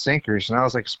Sputnik sinkers?" And I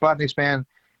was like, "Sputniks, man,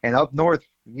 and up north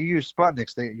you use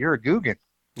Sputniks, you're a Googan.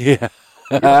 Yeah.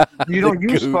 You don't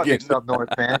use Googan. Sputniks up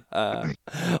north, man.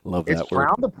 Love It's that word.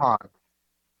 frowned upon."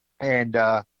 And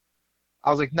I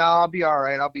was like, "No, I'll be all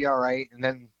right. I'll be all right." And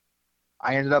then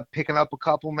I ended up picking up a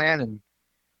couple, man, and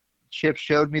Chip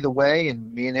showed me the way,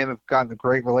 and me and him have gotten a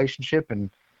great relationship.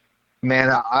 And man,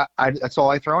 I that's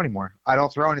all I throw anymore. I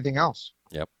don't throw anything else.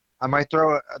 Yep. I might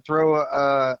throw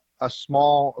a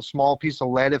small piece of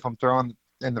lead if I'm throwing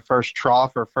in the first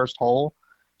trough or first hole,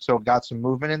 so it got some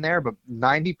movement in there. But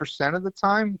 90% of the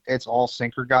time, it's all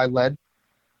sinker guy lead,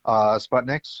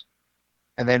 Sputniks.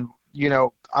 And then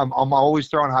I'm always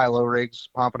throwing high-low rigs,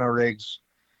 pompano rigs,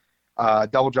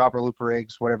 double dropper looper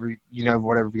rigs, whatever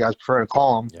you guys prefer to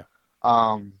call them.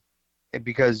 Yeah.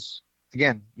 Because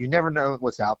again, you never know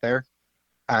what's out there,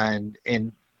 and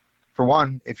for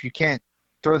one, if you can't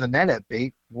throw the net at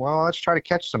bait, well, let's try to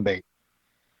catch some bait.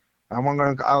 I'm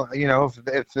gonna,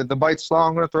 if the bite's slow,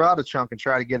 I'm gonna throw out a chunk and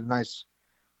try to get a nice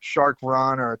shark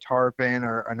run or a tarpon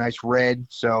or a nice red.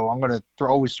 So I'm gonna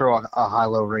always throw a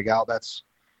high-low rig out. That's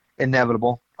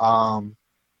inevitable.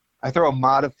 I throw a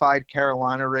modified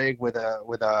Carolina rig with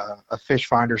a fish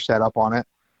finder set up on it,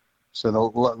 so the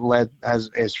lead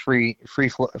is free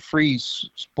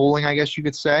spooling, I guess you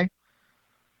could say,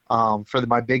 for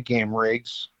my big game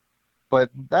rigs. But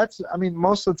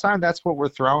most of the time that's what we're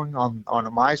throwing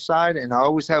on my side, and I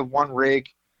always have one rig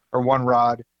or one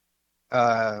rod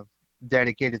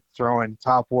dedicated to throwing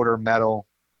topwater, metal,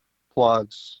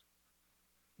 plugs,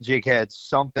 jig heads,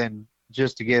 something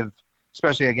just to give.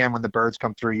 Especially again when the birds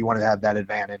come through, you want to have that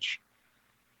advantage.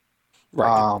 Right.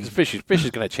 'Cause fish is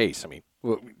going to chase. I mean,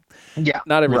 Yeah.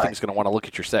 not everything's going to want to look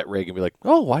at your set rig and be like,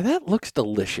 "Oh, why that looks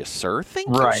delicious, sir. Thank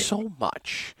you so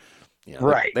much." They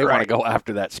want to go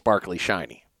after that sparkly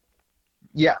shiny.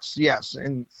 Yes,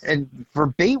 and for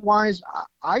bait wise,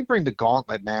 I bring the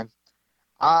gauntlet, man.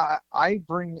 I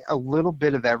bring a little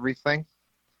bit of everything.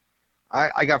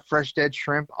 I got fresh dead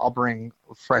shrimp. I'll bring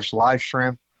fresh live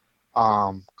shrimp.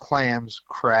 Clams,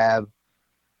 crab,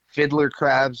 fiddler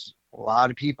crabs. A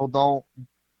lot of people don't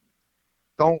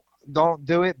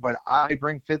do it, but I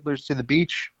bring fiddlers to the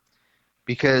beach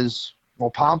because, well,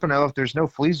 pompano, if there's no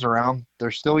fleas around,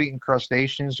 they're still eating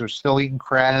crustaceans, they're still eating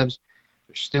crabs,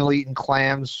 they're still eating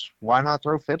clams. Why not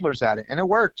throw fiddlers at it? And it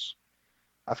works.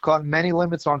 I've caught many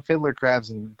limits on fiddler crabs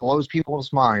and blows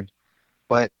people's mind,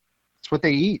 but it's what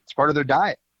they eat. It's part of their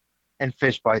diet. And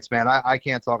fish bites, man. I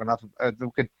can't talk enough.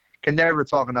 Can never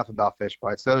talk enough about fish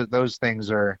bites. Those things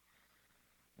are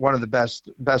one of the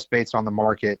best baits on the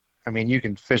market. I mean, you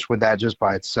can fish with that just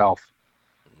by itself.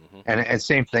 Mm-hmm. And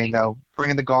same thing though,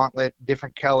 bringing the gauntlet,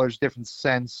 different colors, different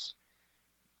scents,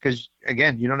 because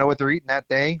again, you don't know what they're eating that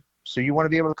day, so you want to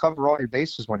be able to cover all your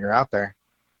bases when you're out there.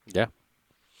 Yeah.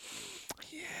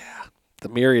 The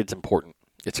myriad's important.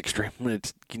 It's extreme.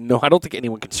 I don't think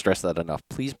anyone can stress that enough.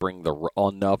 Please bring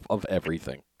enough of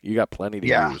everything. You got plenty to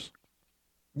use.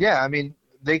 Yeah, I mean,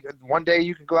 one day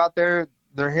you can go out there,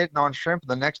 they're hitting on shrimp.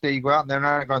 The next day you go out and they're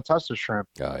not going to touch the shrimp.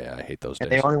 Oh yeah, I hate those days.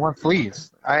 And they only want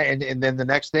fleas. And then the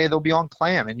next day they'll be on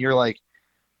clam, and you're like,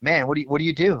 man, what do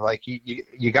you do? Like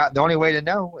you got, the only way to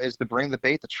know is to bring the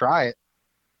bait to try it.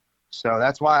 So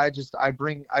that's why I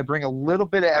bring a little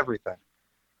bit of everything.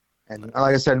 And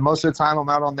like I said, most of the time I'm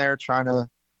out on there trying to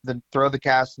throw the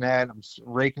cast net. I'm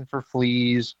raking for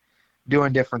fleas,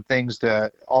 doing different things to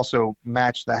also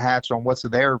match the hatch on what's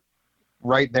there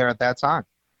right there at that time.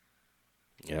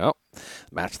 Yep.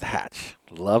 Match the hatch.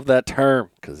 Love that term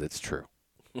because it's true.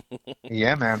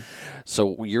 Yeah, man.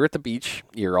 So you're at the beach.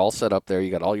 You're all set up there.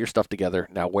 You got all your stuff together.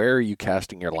 Now, where are you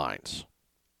casting your lines?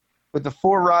 With the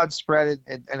 4-rod spread,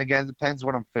 and again, it depends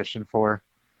what I'm fishing for.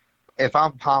 If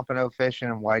I'm pompano fishing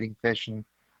and whiting fishing,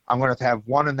 I'm going to have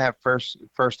one in that first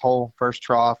hole, first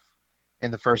trough,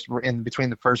 in between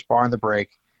the first bar and the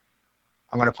break.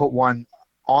 I'm going to put one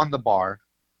on the bar.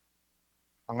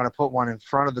 I'm going to put one in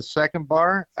front of the second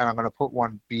bar, and I'm going to put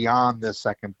one beyond the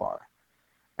second bar.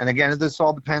 And again, this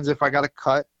all depends if I got a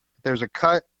cut. there's a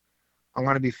cut, I'm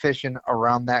going to be fishing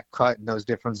around that cut in those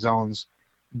different zones,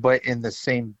 but in the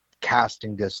same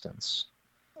casting distance.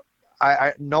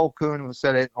 Noel Kuhn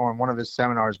said it on one of his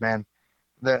seminars, man.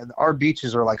 Our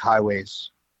beaches are like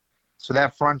highways. So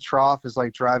that front trough is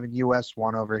like driving US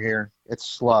 1 over here. It's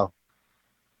slow.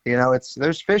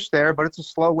 There's fish there, but it's a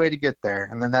slow way to get there.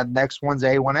 And then that next one's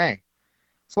A1A.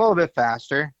 It's a little bit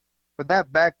faster. But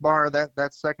that back bar,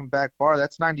 that second back bar,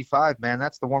 that's 95, man.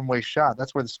 That's the one-way shot.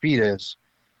 That's where the speed is.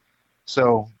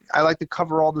 So I like to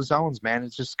cover all the zones, man.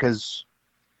 It's just because,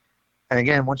 and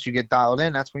again, once you get dialed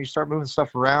in, that's when you start moving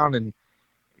stuff around, and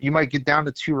you might get down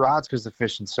to 2 rods because the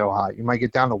fishing's so hot. You might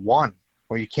get down to 1,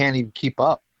 or you can't even keep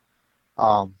up.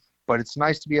 But it's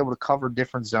nice to be able to cover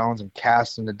different zones and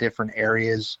cast into different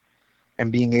areas,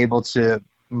 and being able to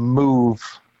move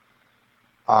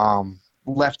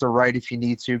left or right if you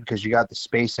need to, because you got the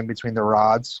space in between the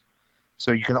rods.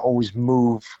 So you can always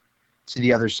move to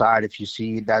the other side if you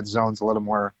see that zone's a little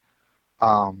more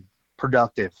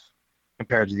productive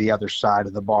compared to the other side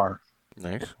of the bar.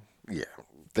 Nice. Yeah.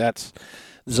 That's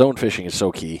zone fishing is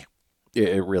so key.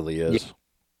 It really is. Yeah.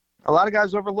 A lot of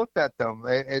guys overlook that, though.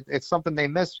 It's something they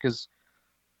miss because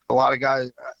a lot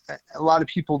of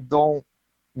people don't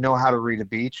know how to read a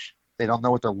beach. They don't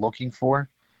know what they're looking for.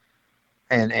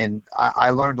 And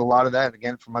I learned a lot of that,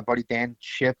 again, from my buddy Dan.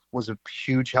 Chip was a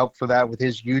huge help for that with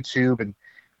his YouTube and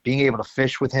being able to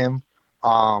fish with him,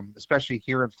 especially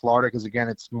here in Florida, because, again,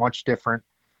 it's much different.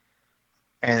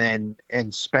 And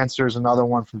Spencer's another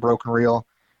one from Broken Reel.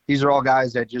 These are all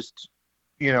guys that just,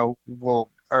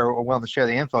 are willing to share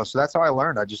the info. So that's how I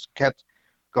learned. I just kept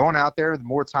going out there. The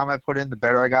more time I put in, the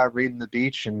better I got reading the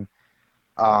beach. And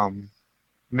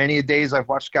many days I've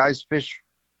watched guys fish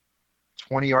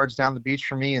 20 yards down the beach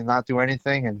from me and not do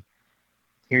anything. And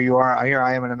here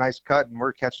I am in a nice cut, and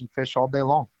we're catching fish all day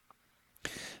long.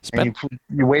 And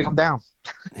you wave them down.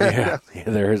 yeah,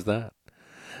 there is that.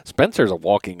 Spencer's a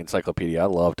walking encyclopedia. I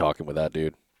love talking with that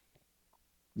dude.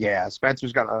 Yeah,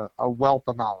 Spencer's got a wealth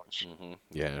of knowledge. Mm-hmm.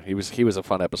 Yeah, he was a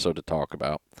fun episode to talk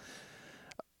about.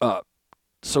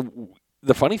 So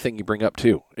the funny thing you bring up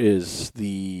too is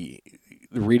the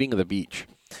reading of the beach.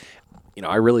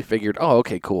 I really figured, oh,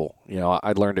 okay, cool.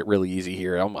 I learned it really easy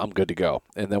here. I'm good to go.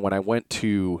 And then when I went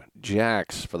to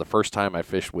Jack's for the first time I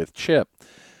fished with Chip,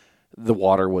 the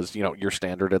water was, your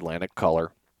standard Atlantic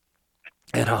color.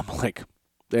 And I'm like,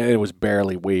 it was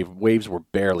barely waves were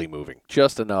barely moving,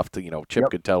 just enough to,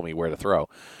 Chip could tell me where to throw.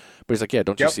 But he's like, yeah,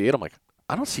 don't you see it? I'm like,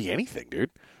 I don't see anything,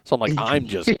 dude. So I'm like,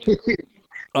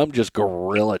 I'm just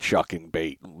gorilla chucking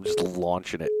bait, just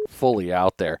launching it fully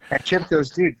out there. And Chip goes,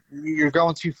 dude, you're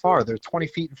going too far. They're 20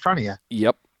 feet in front of you.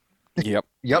 Yep.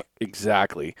 Yep.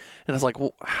 Exactly. And it's like,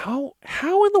 well, how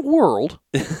in the world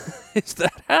is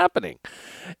that happening?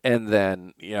 And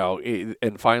then,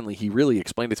 and finally he really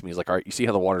explained it to me. He's like, all right, you see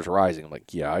how the water's rising? I'm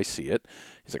like, yeah, I see it.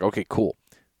 He's like, okay, cool.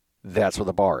 That's where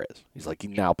the bar is. He's like, you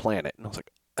now plan it. And I was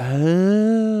like,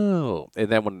 oh. And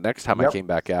then when the next time I came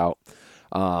back out,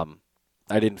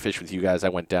 I didn't fish with you guys. I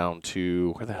went down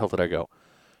to, where the hell did I go?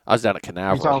 I was down at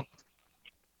Canaveral.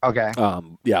 Okay.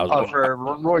 Yeah. For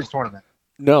Roy's tournament.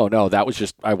 No, that was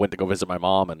just, I went to go visit my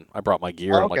mom, and I brought my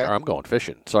gear. I'm like, all right, I'm going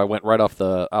fishing. So I went right off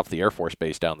the Air Force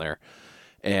Base down there,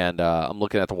 and I'm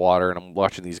looking at the water, and I'm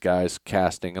watching these guys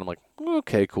casting, and I'm like,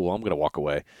 okay, cool. I'm going to walk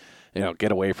away,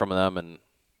 get away from them. And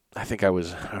I think I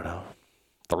was,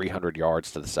 300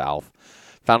 yards to the south.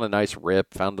 Found a nice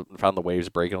rip, found the waves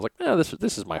breaking. I was like,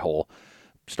 this is my hole.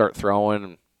 Start throwing,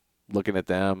 and looking at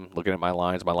them, looking at my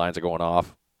lines. My lines are going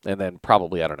off. And then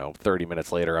probably, 30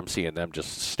 minutes later, I'm seeing them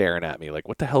just staring at me like,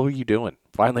 what the hell are you doing?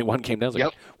 Finally, one came down. I was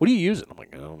like, what are you using? I'm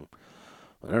like, I don't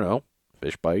know.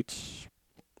 Fish bites.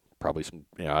 Probably some,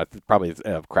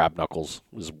 crab knuckles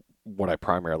was what I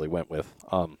primarily went with.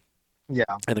 Yeah.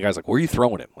 And the guy's like, where are you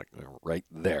throwing it? I'm like, right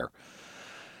there.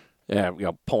 Yeah,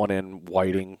 pulling in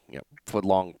whiting, foot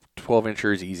long, 12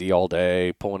 inchers, easy all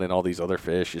day, pulling in all these other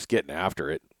fish, just getting after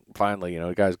it. Finally,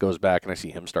 the guy goes back, and I see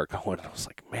him start going. And I was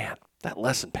like, man, that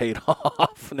lesson paid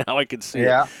off. Now I can see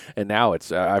it. And now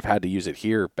it's I've had to use it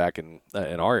here back in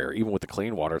our area, even with the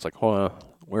clean water. It's like,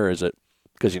 where is it?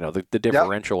 Because, the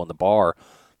differential in the bar,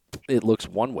 it looks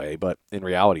one way, but in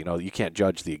reality, you can't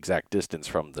judge the exact distance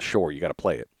from the shore. You got to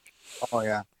play it. Oh,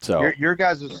 yeah. So your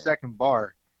guys' second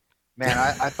bar, man,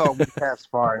 I thought we cast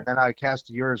far, and then I cast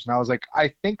yours, and I was like,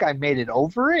 I think I made it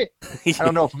over it. I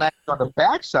don't know if I'm actually on the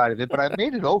backside of it, but I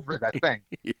made it over it, I think.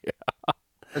 Yeah.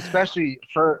 Especially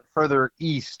further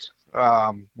east,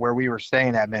 where we were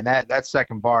staying at, man, that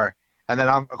second bar. And then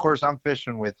I'm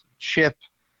fishing with Chip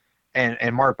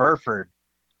and Mark Burford,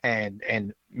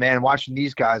 and man, watching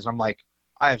these guys, I'm like,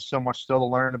 I have so much still to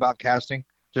learn about casting.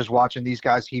 just watching these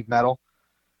guys heave metal.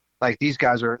 Like these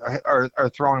guys are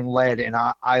throwing lead, and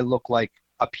I look like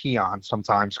a peon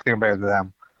sometimes compared to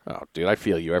them. Oh, dude, I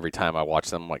feel you every time I watch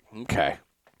them. I'm like, okay,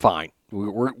 fine.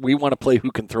 We want to play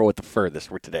who can throw it the furthest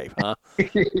for today, huh?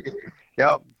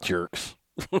 Yep, Jerks.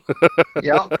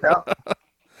 yep. But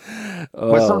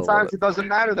Oh, sometimes it doesn't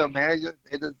matter though, man.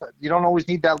 You don't always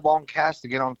need that long cast to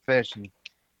get on fish. And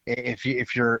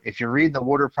if you're reading the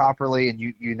water properly and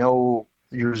you know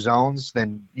your zones,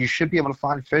 then you should be able to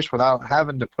find fish without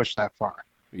having to push that far.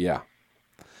 yeah.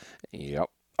 Yep.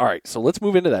 All right, so let's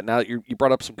move into that. Now you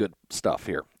brought up some good stuff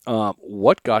here.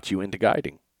 What got you into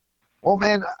guiding? Well,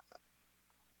 man,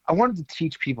 I wanted to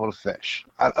teach people to fish.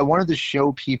 I wanted to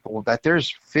show people that there's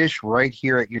fish right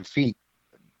here at your feet.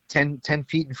 10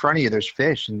 feet in front of you, there's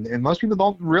fish. And most people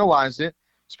don't realize it,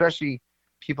 especially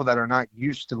people that are not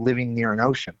used to living near an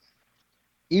ocean.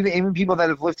 Even people that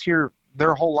have lived here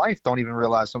their whole life don't even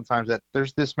realize sometimes that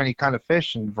there's this many kind of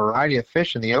fish and variety of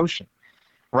fish in the ocean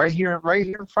right here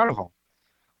in front of them.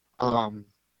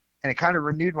 And it kind of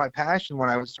renewed my passion when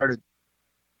I started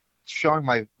showing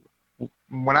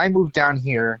when I moved down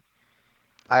here,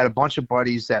 I had a bunch of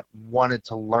buddies that wanted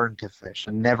to learn to fish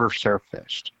and never surf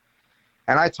fished.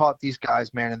 And I taught these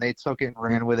guys, man, and they took it and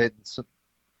ran with it. And so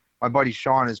my buddy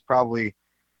Sean is probably,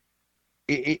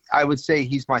 I would say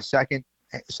he's my second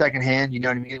hand. You know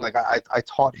what I mean? Like I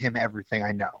taught him everything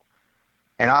I know,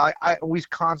 and I always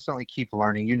constantly keep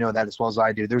learning. You know that as well as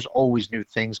I do. There's always new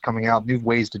things coming out, new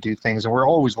ways to do things, and we're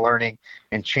always learning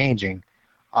and changing.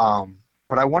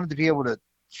 But I wanted to be able to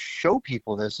show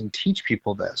people this and teach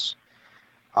people this,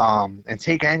 and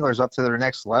take anglers up to their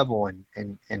next level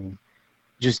and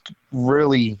just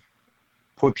really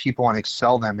put people and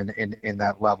excel them in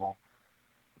that level.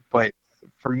 But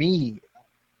for me,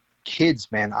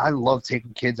 kids, man, I love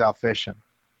taking kids out fishing.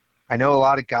 I know a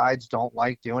lot of guides don't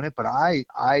like doing it, but I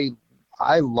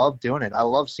love doing it. I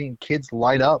love seeing kids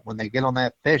light up when they get on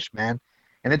that fish, man.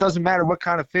 And it doesn't matter what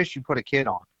kind of fish you put a kid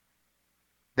on.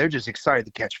 They're just excited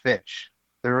to catch fish.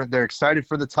 They're excited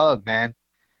for the tug, man.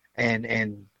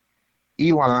 And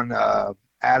Elon,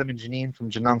 Adam and Janine from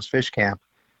Janung's Fish Camp,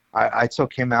 I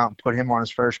took him out and put him on his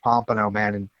first pompano,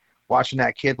 man, and watching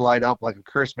that kid light up like a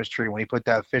Christmas tree when he put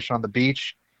that fish on the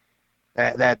beach,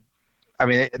 I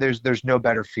mean, there's no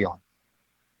better feeling.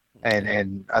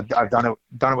 And I've done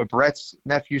it with Brett's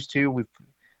nephews too.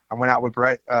 I went out with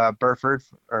Brett Burford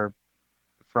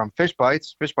from Fish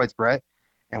Bites Brett,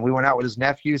 and we went out with his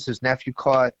nephews. His nephew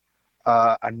caught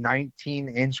a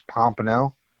 19-inch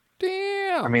pompano.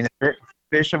 Damn. I mean,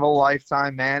 fish of a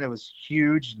lifetime, man. It was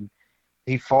huge. And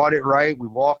he fought it right. We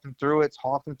walked him through it,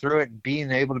 talked him through it, and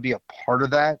being able to be a part of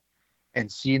that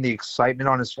and seeing the excitement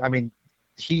on his – I mean,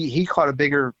 he caught a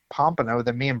bigger pompano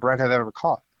than me and Brett have ever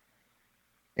caught.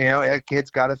 You know, that kid's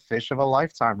got a fish of a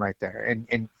lifetime right there,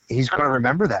 and he's going to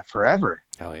remember that forever.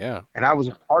 Hell yeah. And I was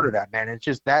a part of that, man. It's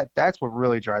just that's what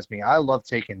really drives me. I love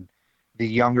taking the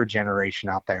younger generation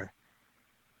out there.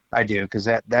 I do, because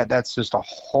that's just a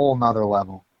whole nother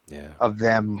level of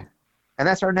them. And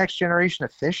that's our next generation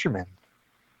of fishermen.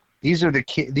 These are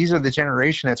the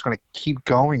generation that's going to keep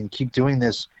going and keep doing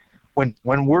this when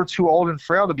we're too old and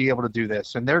frail to be able to do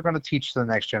this, and they're going to teach the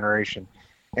next generation.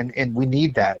 And we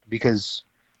need that, because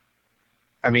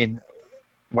I mean,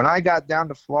 when I got down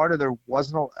to Florida, there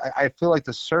wasn't I feel like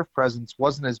the surf presence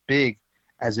wasn't as big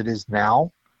as it is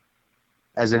now,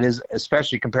 as it is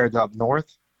especially compared to up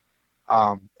north.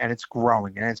 And it's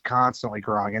growing, and it's constantly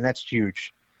growing, and that's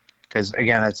huge. Because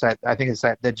again, I think it's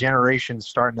that generation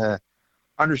starting to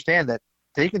understand that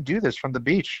they can do this from the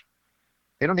beach.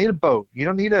 They don't need a boat. You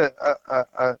don't need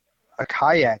a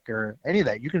kayak or any of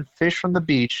that. You can fish from the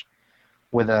beach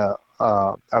with a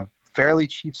fairly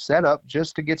cheap setup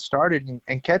just to get started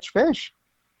and catch fish.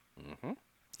 Mm-hmm.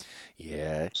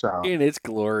 Yeah. So, and it's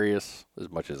glorious as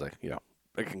much as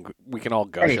we can all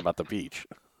gush about the beach.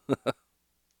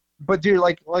 but dude,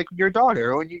 like your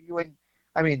daughter,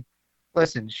 I mean,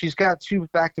 listen, she's got 2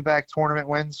 back-to-back tournament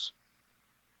wins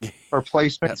or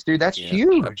placements, dude. That's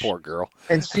huge. That poor girl.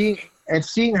 And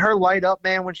seeing her light up,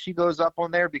 man, when she goes up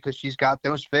on there because she's got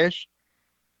those fish.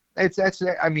 I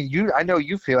know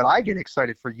you feel it. I get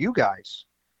excited for you guys.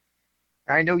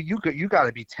 I know you got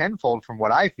to be tenfold from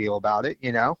what I feel about it,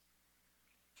 you know?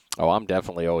 Oh, I'm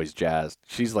definitely always jazzed.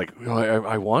 She's like, oh,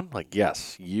 I won? Like,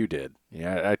 yes, you did.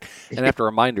 Yeah, and I have to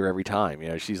remind her every time. You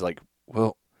know, she's like,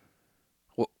 well,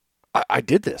 I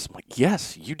did this. I'm like,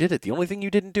 yes, you did it. The only thing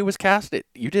you didn't do was cast it.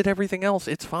 You did everything else.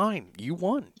 It's fine. You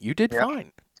won. You did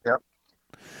fine. Yep.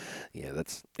 Yeah,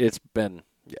 it's been.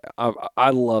 Yeah, I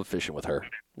love fishing with her.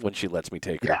 when she lets me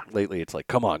take her. Yeah. Lately, it's like,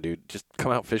 come on, dude, just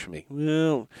come out and fish with me.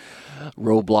 Well,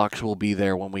 Roblox will be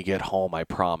there when we get home, I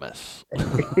promise.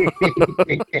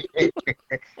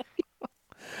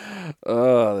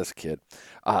 Oh, this kid.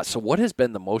 So what has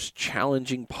been the most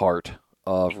challenging part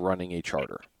of running a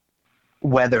charter?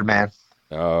 Weather, man.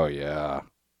 Oh, yeah.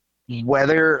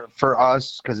 Weather for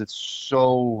us, because it's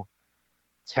so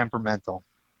temperamental.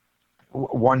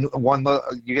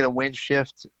 You get a wind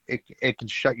shift, it can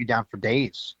shut you down for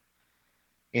days.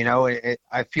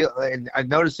 I feel, and I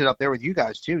noticed it up there with you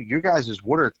guys too. Your guys'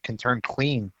 water can turn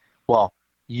clean. Well,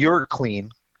 you're clean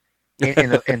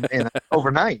in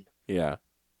overnight. Yeah.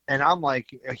 And I'm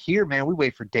like, here, man, we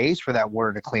wait for days for that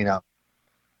water to clean up.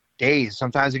 Days.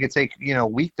 Sometimes it could take, a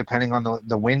week, depending on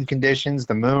the wind conditions,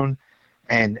 the moon,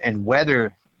 and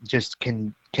weather just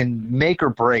can make or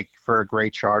break for a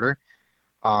great charter.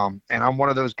 And I'm one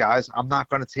of those guys. I'm not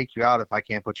going to take you out if I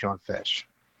can't put you on fish.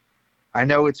 I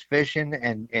know it's fishing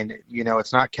and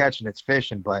it's not catching, it's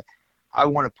fishing, but I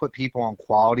want to put people on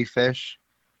quality fish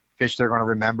they're going to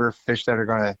remember, fish that are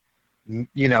going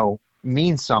to,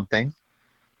 mean something.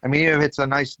 I mean, if it's a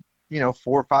nice, 4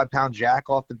 or 5 pound jack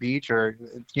off the beach or,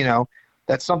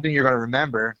 that's something you're going to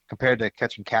remember compared to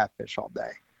catching catfish all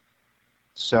day.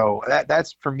 So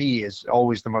that's for me is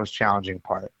always the most challenging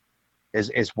part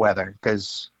is weather,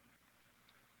 because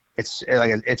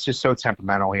it's just so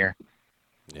temperamental here.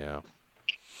 Yeah.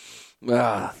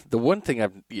 The one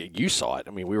thing you saw it.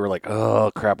 I mean, we were like,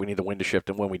 oh crap, we need the wind to shift,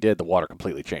 and when we did, the water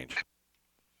completely changed.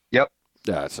 Yep.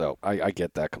 Yeah, so I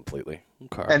get that completely.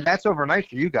 Okay. And that's overnight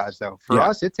for you guys, though. For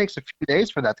us, it takes a few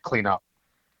days for that to clean up.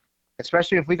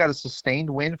 Especially if we got a sustained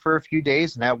wind for a few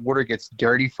days and that water gets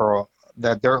dirty for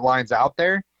the dirt lines out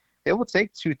there, it will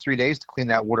take 2-3 days to clean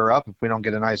that water up if we don't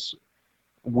get a nice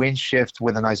wind shift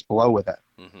with a nice blow with it.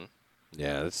 Mm-hmm.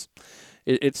 Yeah,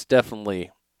 it's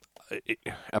definitely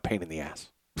a pain in the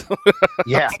ass.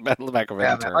 Yeah. Back of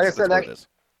any terms. Like I said, it is.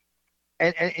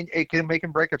 And it can make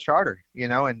and break a charter,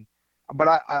 but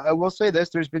I will say this,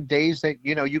 there's been days that,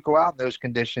 you go out in those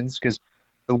conditions because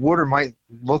the water might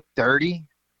look dirty,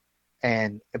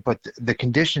 but the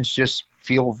conditions just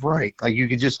feel right. Like you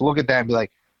can just look at that and be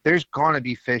like, there's going to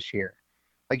be fish here.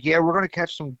 Like, yeah, we're going to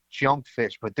catch some junk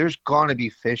fish, but there's going to be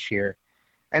fish here.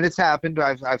 And it's happened.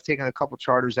 I've taken a couple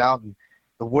charters out and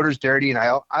the water's dirty, and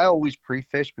I always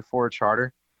pre-fish before a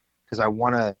charter because I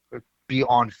want to be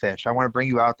on fish. I want to bring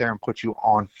you out there and put you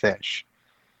on fish.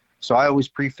 So I always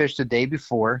pre-fish the day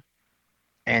before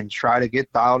and try to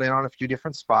get dialed in on a few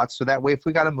different spots. So that way, if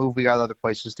we got to move, we got other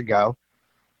places to go.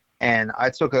 And I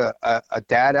took a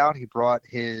dad out. He brought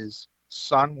his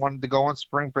son, wanted to go on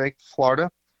spring break to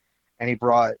Florida, and he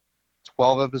brought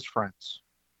 12 of his friends,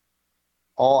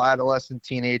 all adolescent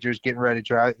teenagers getting ready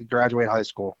to graduate high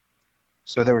school.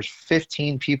 So there was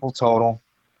 15 people total,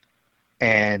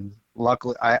 and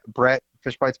luckily,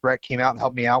 Fish Bites Brett came out and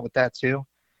helped me out with that too.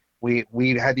 We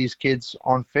had these kids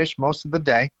on fish most of the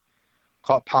day,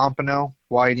 caught pompano,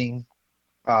 whiting,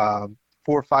 4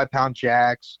 or 5 pound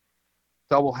jacks,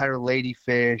 doubleheader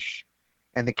ladyfish,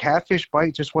 and the catfish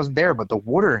bite just wasn't there. But the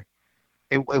water,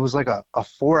 it was like a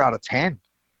 4 out of 10.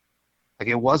 Like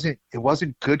it wasn't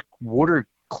good water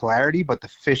clarity, but the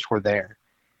fish were there.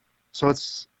 So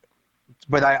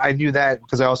but I knew that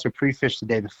because I also pre-fished the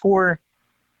day before,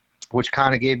 which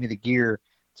kind of gave me the gear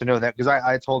to know that, because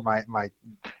I told my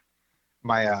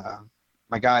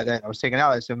guy that I was taking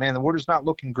out, I said, man, the water's not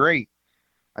looking great.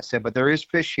 I said, but there is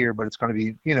fish here, but it's going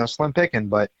to be, slim picking.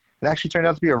 But it actually turned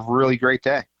out to be a really great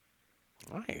day.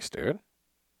 Nice, dude.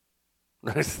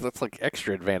 That's like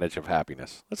extra advantage of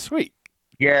happiness. That's sweet.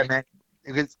 Yeah, man.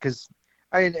 Because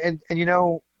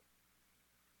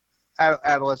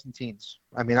adolescent teens.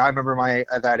 I mean, I remember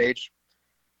at that age,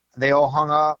 they all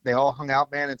hung out,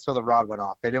 man, until the rod went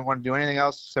off. They didn't want to do anything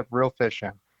else except reel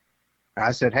fishing. And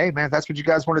I said, hey, man, if that's what you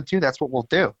guys want to do, that's what we'll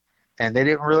do. And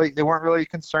they weren't really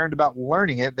concerned about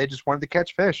learning it. They just wanted to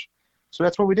catch fish. So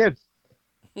that's what we did.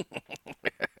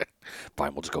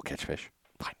 Fine, we'll just go catch fish.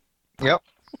 Fine. Yep.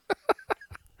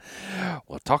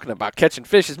 Well, talking about catching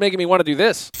fish is making me want to do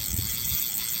this.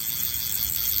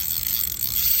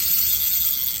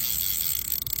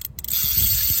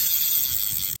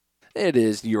 It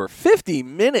is your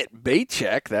 50-minute bait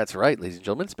check. That's right, ladies and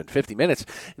gentlemen. It's been 50 minutes.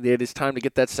 It is time to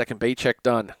get that second bait check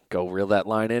done. Go reel that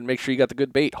line in. Make sure you got the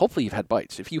good bait. Hopefully you've had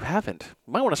bites. If you haven't,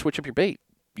 you might want to switch up your bait.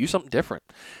 Use something different.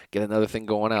 Get another thing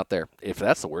going out there. If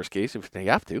that's the worst case, if you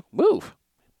have to, move.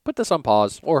 Put this on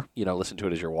pause or, listen to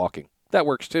it as you're walking. That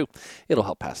works too. It'll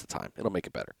help pass the time. It'll make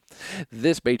it better.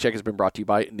 This bait check has been brought to you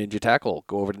by Ninja Tackle.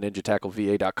 Go over to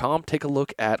ninjatackleva.com. Take a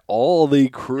look at all the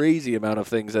crazy amount of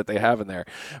things that they have in there.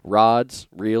 Rods,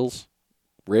 reels,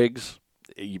 rigs,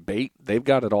 bait, they've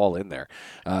got it all in there.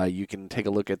 You can take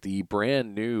a look at the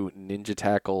brand new Ninja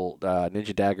Tackle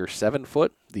Ninja Dagger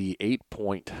 7-foot, the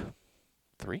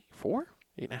 8.3, 4?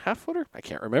 8.5 footer? I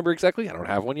can't remember exactly. I don't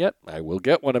have one yet. I will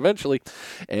get one eventually.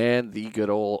 And the good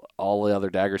old all the other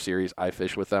dagger series, I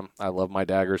fish with them. I love my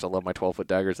daggers. I love my 12-foot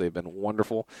daggers. They've been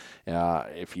wonderful.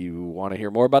 If you want to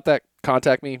hear more about that,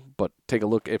 contact me. But take a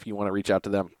look if you want to reach out to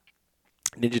them.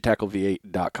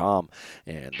 NinjaTackleV8.com.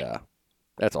 And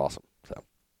that's awesome. So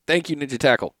thank you, Ninja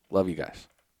Tackle. Love you guys.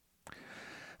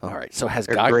 All right. So has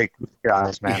They're great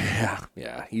guys, man.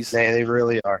 Yeah. They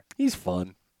really are. He's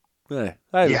fun. I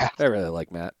really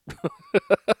like Matt.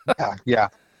 yeah.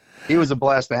 He was a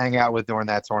blast to hang out with during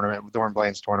that tournament, during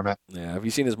Blaine's tournament. Yeah. Have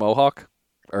you seen his mohawk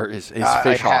or his fish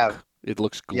hawk? Have. It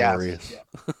looks glorious.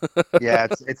 Yeah,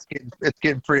 it's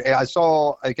getting pretty.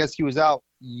 I guess he was out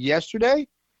yesterday.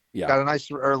 Yeah.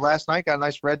 Last night. Got a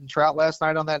nice red trout last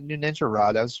night on that new Ninja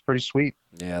rod. That was pretty sweet.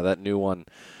 Yeah, that new one.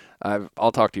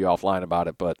 I'll talk to you offline about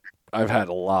it, but I've had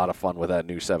a lot of fun with that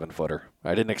new 7-footer.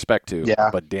 I didn't expect to,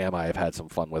 but damn, I have had some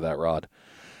fun with that rod.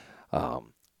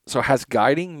 So has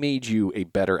guiding made you a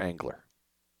better angler?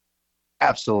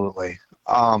 Absolutely.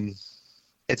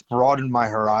 It's broadened my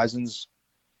horizons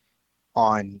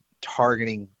on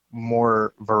targeting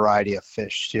more variety of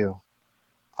fish too.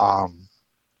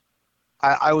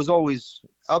 I was always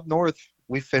up north.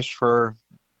 We fished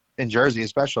in Jersey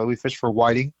especially, we fished for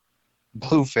whiting,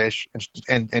 bluefish,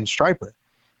 and striper,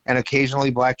 and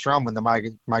occasionally black drum when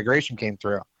the migration came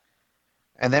through.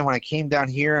 And then when I came down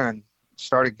here and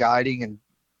started guiding and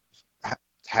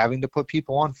having to put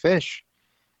people on fish,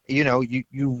 you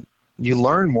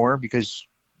learn more because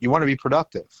you want to be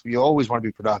productive. You always want to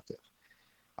be productive.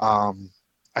 I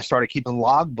started keeping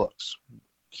log books,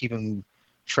 keeping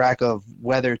track of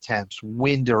weather temps,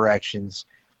 wind directions,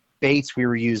 baits we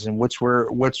were using, what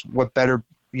was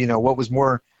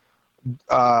more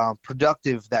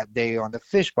productive that day on the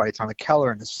fish bites, on the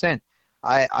color and the scent.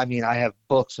 I mean, I have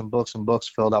books and books and books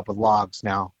filled up with logs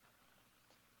now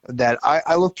that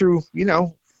I look through.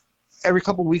 Every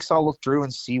couple of weeks I'll look through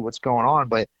and see what's going on.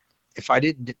 But if I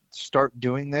didn't start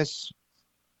doing this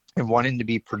and wanting to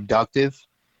be productive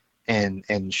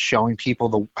and showing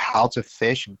people how to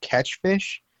fish and catch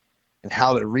fish and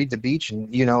how to read the beach,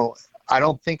 and I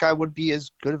don't think I would be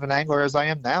as good of an angler as I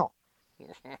am now.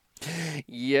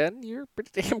 Yeah, you're a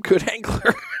pretty damn good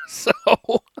angler. So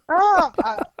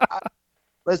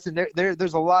listen,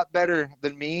 there's a lot better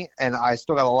than me, and I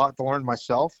still got a lot to learn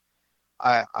myself.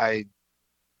 A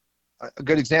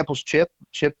good example is Chip.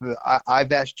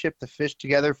 I've asked Chip to fish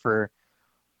together for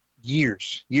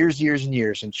years,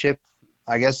 and Chip,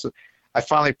 I guess I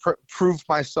finally proved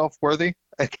myself worthy.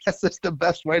 I guess that's the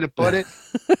best way to put it.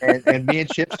 and me and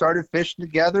Chip started fishing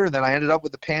together, and then I ended up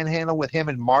with the Panhandle with him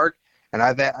and Mark. And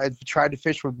I've tried to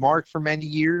fish with Mark for many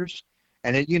years,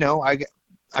 and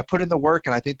I put in the work,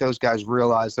 and I think those guys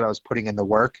realized that I was putting in the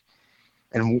work,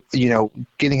 and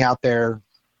getting out there,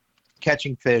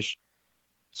 catching fish,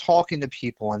 talking to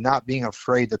people, and not being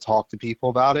afraid to talk to people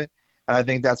about it. And I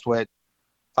think that's what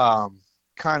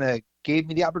kind of gave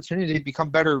me the opportunity to become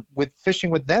better with fishing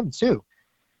with them too,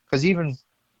 because even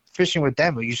fishing with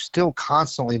them, you still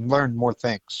constantly learn more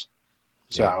things.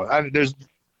 So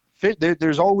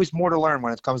there's always more to learn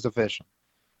when it comes to fishing.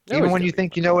 Even when you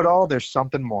think you know it all, there's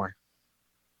something more.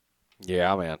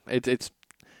 Yeah, man. It's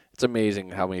amazing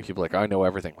how many people are like, I know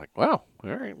everything. Like, wow, all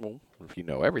right, well, if you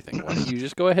know everything, why don't you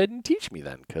just go ahead and teach me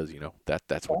then? Because,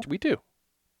 that's what we do.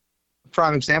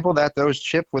 Prime example, that was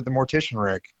Chip with the Mortician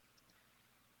rig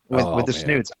with the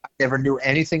snoots. I never knew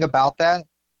anything about that.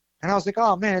 And I was like,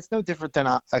 oh, man, it's no different than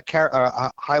a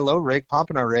high-low rig,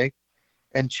 pompano rig.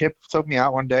 And Chip took me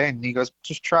out one day, and he goes,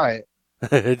 just try it.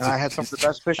 And I had some of the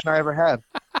best fishing I ever had.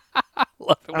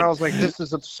 And I was like, this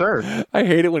is absurd. I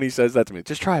hate it when he says that to me.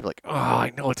 Just try it. Like, oh,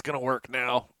 I know it's going to work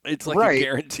now. It's like a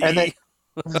guarantee.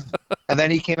 And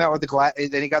then he came out with the glass.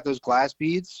 Then he got those glass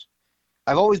beads.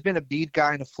 I've always been a bead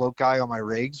guy and a float guy on my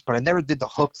rigs, but I never did the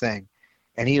hook thing.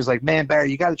 And he was like, man,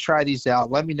 Barry, you got to try these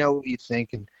out. Let me know what you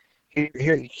think. And here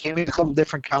he gave me a couple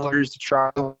different colors to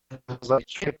try. I was like,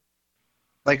 Chip,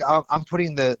 I'm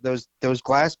putting those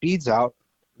glass beads out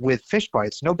with fish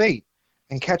bites, no bait,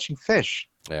 and catching fish.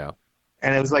 Yeah.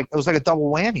 And it was like a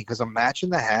double whammy because I'm matching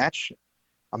the hatch,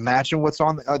 I'm matching what's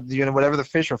on whatever the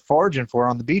fish are foraging for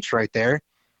on the beach right there,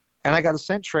 and I got a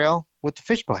scent trail with the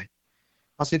fish bite.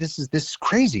 I'll say this is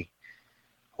crazy.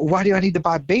 Why do I need to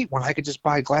buy bait when I could just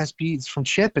buy glass beads from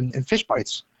Chip and fish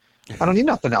bites? I don't need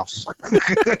nothing else.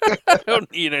 I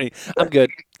don't need any.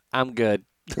 I'm good.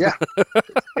 Yeah.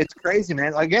 It's crazy,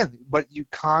 man. Again, but you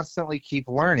constantly keep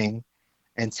learning,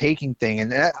 and taking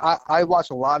things. And I watch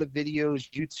a lot of videos,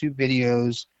 YouTube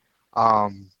videos,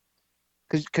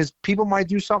 because people might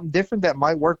do something different that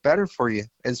might work better for you,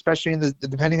 especially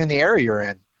depending on the area you're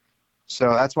in.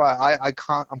 So that's why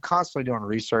I'm constantly doing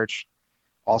research,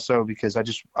 also because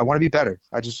I want to be better.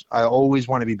 I always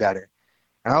want to be better,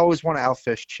 and I always want to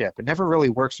outfish Chip. It never really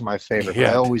works in my favor, but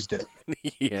I always do.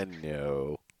 Yeah,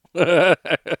 no.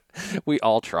 We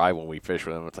all try when we fish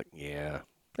with him. It's like, yeah,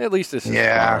 at least this is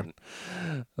fun.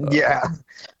 Yeah.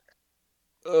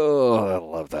 Oh, I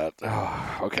love that.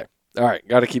 Oh, okay. All right.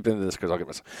 Got to keep into this because I'll get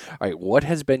myself. All right. What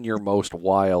has been your most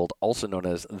wild, also known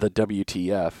as the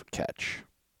WTF catch?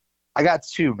 I got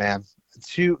two, man.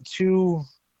 Two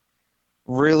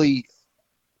really.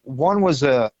 One was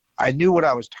I knew what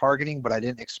I was targeting, but I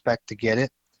didn't expect to get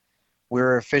it. We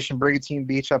were fishing Brigantine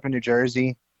Beach up in New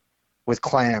Jersey with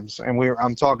clams, and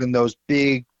I'm talking those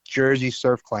big Jersey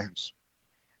surf clams.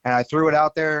 And I threw it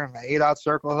out there, an 8-ounce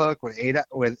circle hook with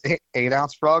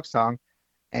 8-ounce frog tongue,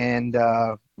 and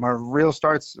my line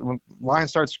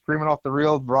starts screaming off the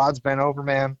reel, rod's bent over,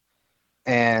 man,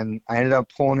 and I ended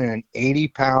up pulling in an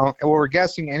 80-pound. Well, we're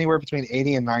guessing anywhere between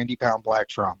 80 and 90-pound black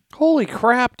drum. Holy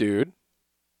crap, dude!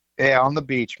 Yeah, on the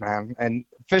beach, man, and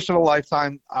fish of a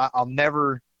lifetime. I'll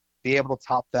never be able to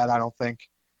top that, I don't think.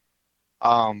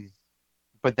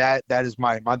 But that is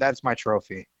that's my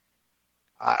trophy.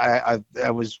 And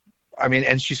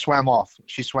she swam off.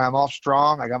 She swam off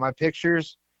strong. I got my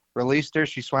pictures, released her.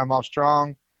 She swam off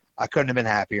strong. I couldn't have been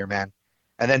happier, man.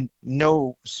 And then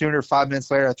no sooner, 5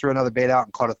 minutes later, I threw another bait out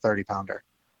and caught a 30-pounder.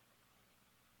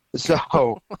 So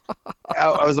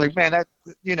I was like, man, that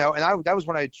was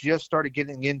when I just started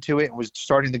getting into it and was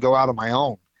starting to go out on my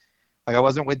own. Like, I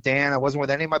wasn't with Dan. I wasn't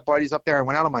with any of my buddies up there. I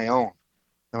went out on my own.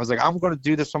 I was like, I'm going to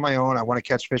do this on my own. I want to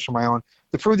catch fish on my own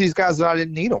to prove these guys that I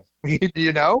didn't need them.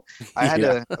 I had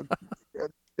to,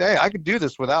 hey, I could do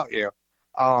this without you.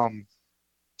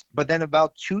 But then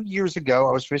about 2 years ago,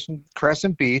 I was fishing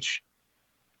Crescent Beach,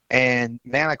 and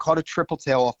man, I caught a triple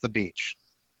tail off the beach,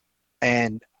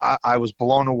 and I was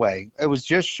blown away. It was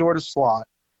just short of slot,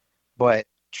 but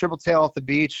triple tail off the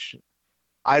beach,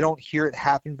 I don't hear it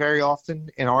happen very often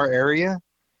in our area,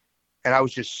 and I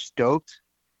was just stoked.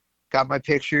 Got my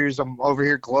pictures. I'm over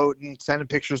here gloating, sending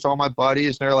pictures to all my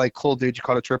buddies. And they're like, cool, dude, you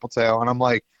caught a triple tail. And I'm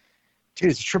like,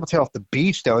 dude, it's a triple tail off the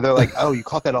beach, though. They're like, oh, you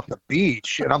caught that off the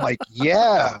beach. And I'm like,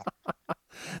 yeah.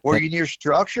 Were you near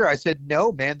structure? I said,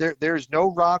 no, man. There's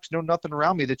no rocks, no nothing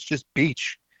around me. That's just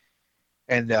beach.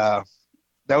 And that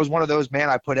was one of those, man,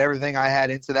 I put everything I had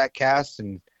into that cast.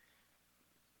 And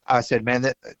I said, man,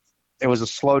 it was a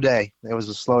slow day. It was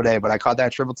a slow day. But I caught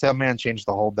that triple tail, man, changed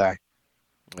the whole day.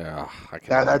 Yeah,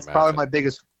 that's probably my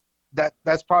biggest.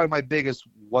 That's probably my biggest.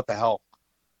 What the hell?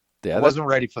 Yeah, I wasn't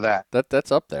ready for that.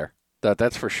 That's up there.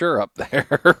 That's for sure up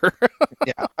there.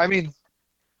 Yeah, I mean,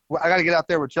 I got to get out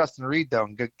there with Justin Reed though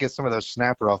and get some of those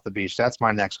snapper off the beach. That's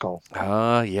my next goal.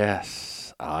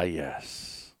 Yes.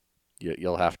 Yes.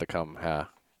 You'll have to come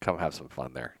have some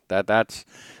fun there. That's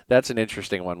an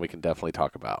interesting one we can definitely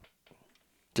talk about.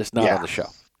 Just not on the show.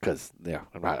 Because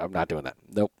I'm not doing that.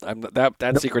 Nope.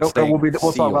 That secret's staying We'll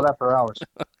talk about that for hours.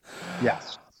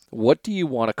 Yes. What do you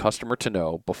want a customer to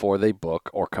know before they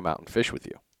book or come out and fish with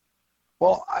you?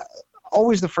 Well,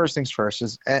 always the first things first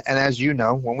is, and as you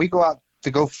know, when we go out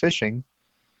to go fishing,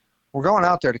 we're going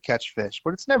out there to catch fish,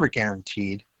 but it's never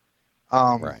guaranteed.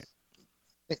 Right.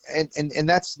 And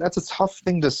that's a tough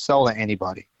thing to sell to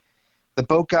anybody. The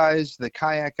boat guys, the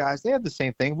kayak guys, they have the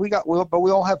same thing. But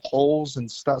we all have holes and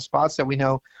spots that we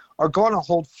know are going to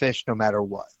hold fish no matter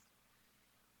what.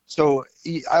 So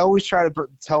I always try to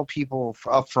tell people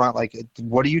up front, like,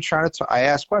 what are you trying to I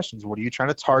ask questions. What are you trying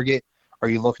to target? Are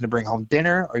you looking to bring home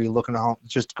dinner? Are you looking to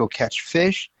just go catch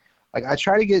fish? Like, I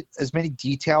try to get as many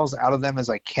details out of them as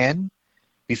I can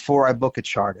before I book a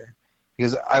charter,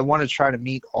 because I want to try to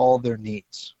meet all their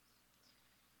needs.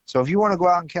 So if you want to go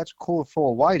out and catch a cooler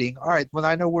full of whiting, all right, well,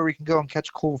 I know where we can go and catch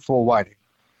a cooler full of whiting.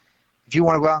 If you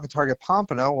want to go out and target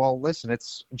pompano, well, listen,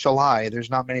 it's July. There's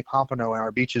not many pompano in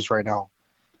our beaches right now.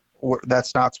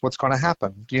 That's not what's going to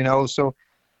happen, So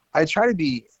I try to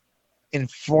be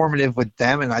informative with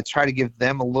them, and I try to give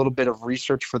them a little bit of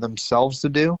research for themselves to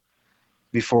do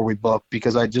before we book,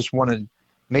 because I just want to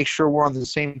make sure we're on the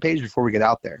same page before we get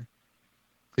out there.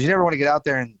 Because you never want to get out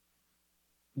there and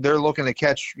they're looking to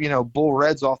catch, bull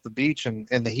reds off the beach in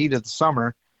the heat of the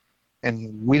summer.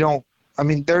 And we don't, I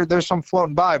mean, there's some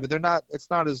floating by, but it's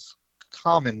not as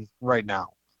common right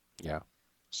now. Yeah.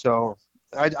 So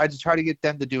I just try to get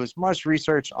them to do as much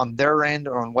research on their end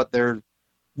or on what they're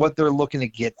looking to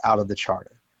get out of the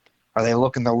charter. Are they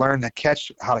looking to learn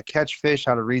how to catch fish,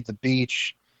 how to read the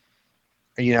beach?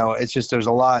 It's just there's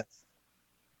a lot.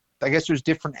 I guess there's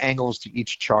different angles to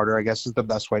each charter, I guess is the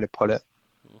best way to put it.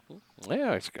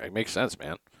 Yeah, it makes sense,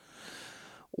 man.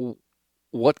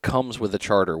 What comes with a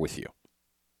charter with you?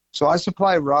 So I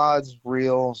supply rods,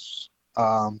 reels,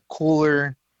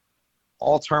 cooler,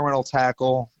 all terminal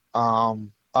tackle,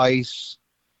 ice.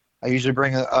 I usually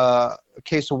bring a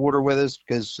case of water with us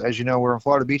because, as you know, we're in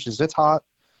Florida beaches. It's hot.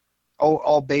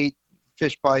 All bait,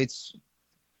 fish bites.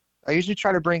 I usually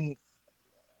try to bring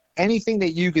anything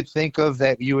that you could think of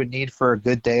that you would need for a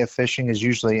good day of fishing is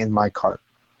usually in my cart.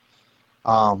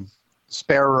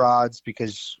 Spare rods,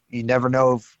 because you never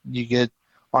know if you get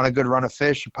on a good run of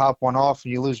fish, you pop one off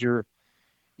and you lose your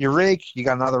rig, you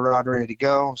got another rod ready to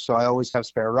go. So I always have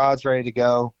spare rods ready to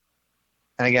go.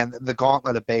 And again, the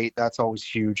gauntlet of bait, that's always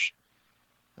huge.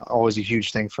 Always a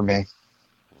huge thing for me.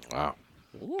 Wow.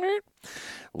 All right.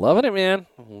 Loving it, man.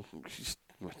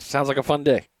 Sounds like a fun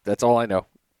day. That's all I know.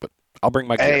 But I'll bring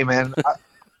my gear. Hey, man.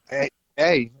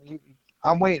 Hey,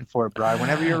 I'm waiting for it, Brian,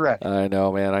 whenever you're ready. I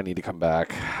know, man. I need to come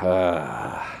back.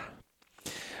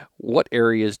 What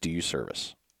areas do you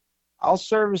service? I'll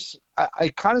service. I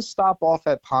kind of stop off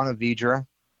at Ponte Vedra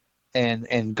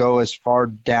and go as far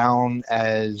down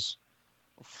as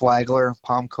Flagler,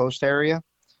 Palm Coast area.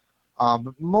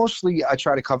 Mostly I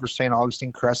try to cover St.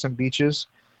 Augustine Crescent beaches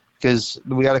because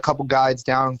we got a couple guides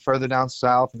further down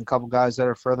south and a couple guys that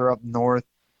are further up north.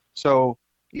 So,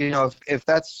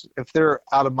 if they're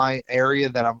out of my area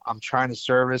that I'm trying to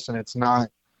service and it's not,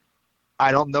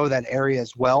 I don't know that area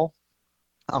as well,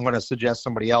 I'm going to suggest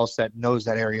somebody else that knows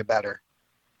that area better.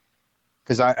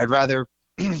 Because I'd rather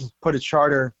put a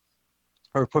charter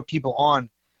or put people on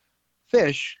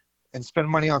fish and spend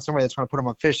money on somebody that's going to put them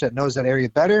on fish that knows that area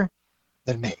better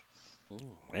than me. Oh,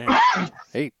 man.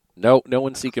 Hey, no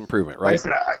one seek improvement, right?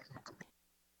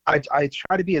 I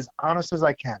try to be as honest as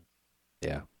I can.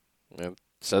 Yeah. It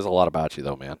says a lot about you,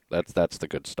 though, man. That's the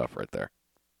good stuff right there.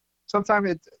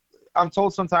 I'm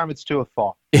told sometimes it's to a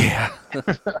fault. Yeah.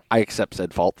 I accept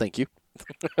said fault. Thank you.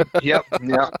 Yep. I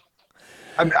mean,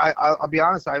 I'll be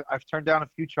honest. I've turned down a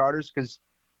few charters because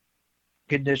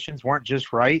conditions weren't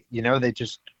just right.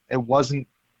 It wasn't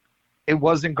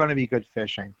going to be good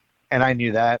fishing, and I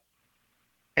knew that.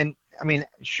 And I mean,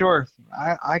 sure,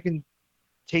 I can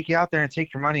take you out there and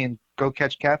take your money and go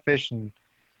catch catfish, and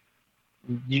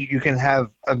you can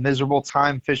have a miserable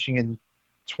time fishing in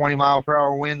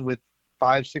 20-mile-per-hour wind with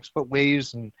 5-6 foot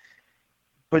waves.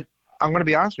 But I'm going to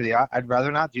be honest with you. I'd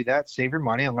rather not do that. Save your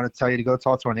money. I'm going to tell you to go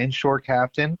talk to an inshore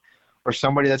captain or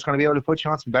somebody that's going to be able to put you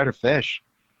on some better fish.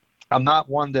 I'm not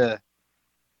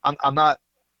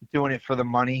doing it for the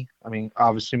money. I mean,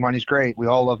 obviously money's great. We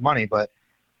all love money, but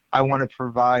I want to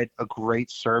provide a great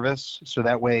service. So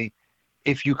that way,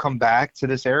 if you come back to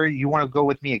this area, you want to go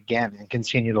with me again and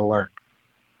continue to learn.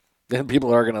 And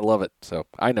people are going to love it. So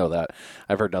I know that.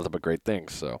 I've heard nothing but great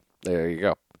things. So there you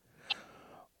go.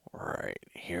 All right.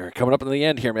 Here, coming up in the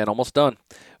end here, man. Almost done.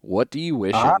 What do you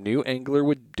wish a new angler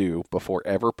would do before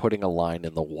ever putting a line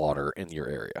in the water in your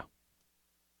area?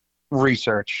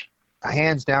 Research.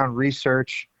 Hands down,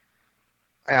 research.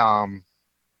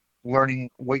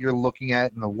 Learning what you're looking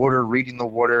at in the water, reading the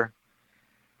water.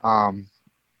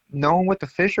 Knowing what the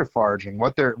fish are foraging,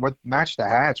 what match the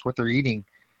hatch, what they're eating.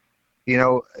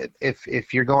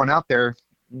 If you're going out there,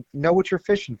 know what you're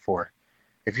fishing for.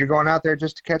 If you're going out there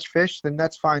just to catch fish, then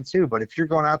that's fine too. But if you're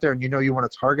going out there and you want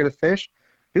to target a fish,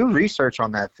 do research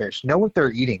on that fish. Know what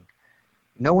they're eating.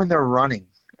 Know when they're running.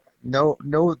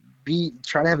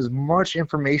 Try to have as much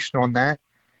information on that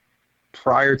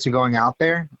prior to going out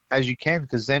there as you can,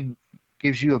 because then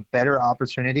gives you a better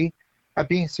opportunity at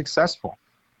being successful.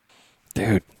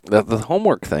 Dude, the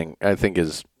homework thing, I think,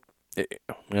 is,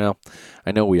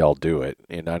 I know we all do it,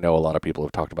 and I know a lot of people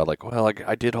have talked about, like, well,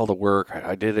 I did all the work,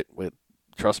 I did it with,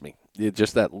 trust me,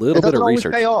 just that little bit of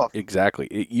research. Pay off.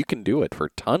 Exactly. You can do it for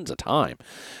tons of time,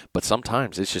 but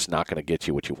sometimes it's just not going to get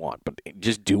you what you want. But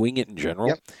just doing it in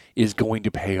general is going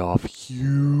to pay off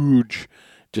huge.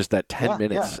 Just that 10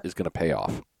 minutes is going to pay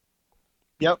off.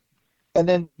 Yep. And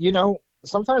then,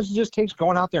 sometimes it just takes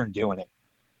going out there and doing it.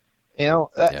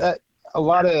 A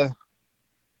lot of,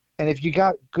 and if you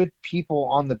got good people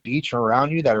on the beach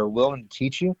around you that are willing to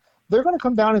teach you, they're going to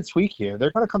come down and tweak you.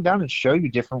 They're going to come down and show you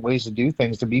different ways to do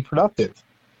things to be productive.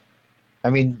 I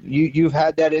mean, you've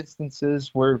had that instances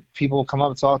where people come up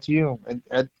and talk to you. And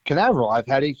at Canaveral, I've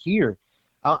had it here.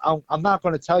 I'm not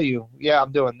going to tell you,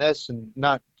 I'm doing this and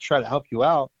not try to help you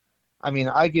out. I mean,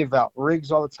 I give out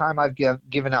rigs all the time. I've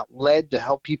given out lead to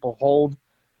help people hold.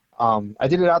 I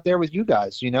did it out there with you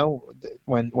guys,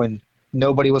 when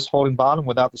nobody was holding bottom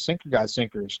without the sinker guy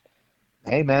sinkers.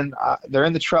 Hey, man, they're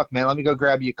in the truck, man. Let me go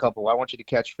grab you a couple. I want you to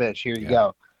catch fish. Here you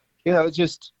Yeah. go. It's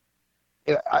just,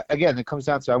 again, it comes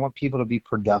down to I want people to be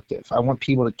productive. I want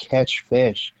people to catch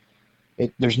fish.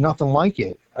 There's nothing like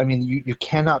it. I mean, you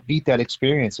cannot beat that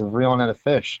experience of reeling in a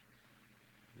fish.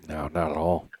 No, not at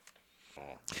all.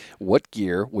 What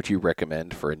gear would you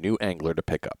recommend for a new angler to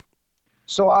pick up?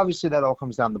 So obviously that all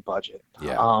comes down to budget.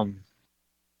 Yeah. Um,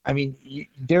 I mean,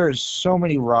 there is so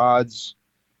many rods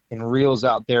and reels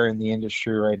out there in the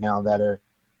industry right now that are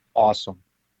awesome.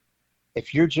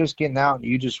 If you're just getting out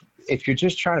and if you're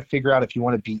just trying to figure out if you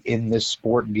want to be in this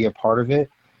sport and be a part of it,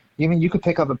 you could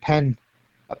pick up a pen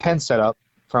setup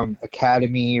from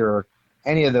Academy or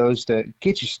any of those to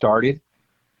get you started.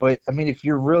 But I mean, if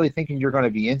you're really thinking you're going to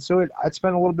be into it, I'd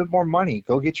spend a little bit more money.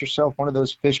 Go get yourself one of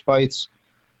those Fish Bites,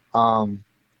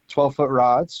 12-foot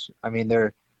rods. I mean,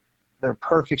 they're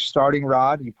perfect starting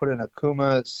rod. You put an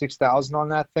Akuma 6000 on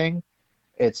that thing.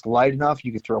 It's light enough.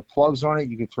 You could throw plugs on it.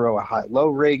 You could throw a high-low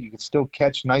rig. You could still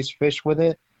catch nice fish with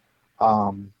it.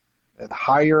 At the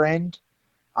higher end,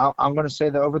 I'm going to say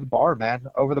the over-the-bar, man.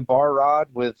 Over-the-bar rod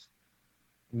with,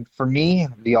 for me,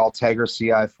 the Ultegra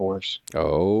CI Force.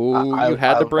 Oh, you I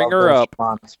had to bring love her those up.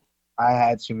 schmonts. I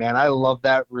had to, man. I love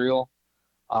that reel.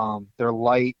 They're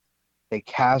light. They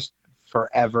cast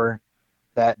forever.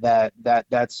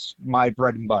 That's my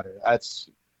bread and butter. That's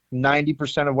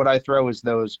 90% of what I throw is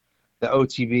the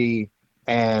OTB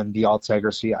and the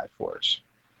Ultegra CI Force.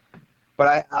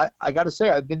 But I got to say,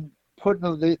 I've been putting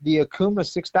the Akuma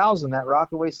 6000, that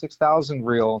Rockaway 6000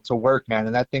 reel to work, man,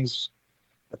 and that thing's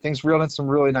reeled in some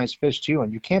really nice fish too,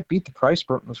 and you can't beat the price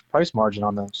margin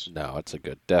on those. No, it's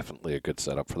definitely a good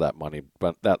setup for that money,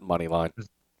 but that money line.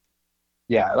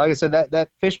 Yeah, like I said, that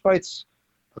Fish Bites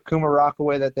Akuma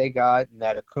Rockaway that they got and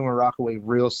that Akuma Rockaway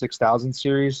Reel 6000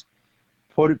 series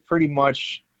pretty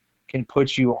much can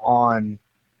put you on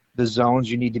the zones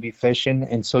you need to be fishing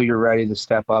until you're ready to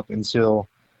step up into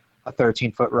a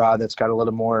 13-foot rod that's got a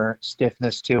little more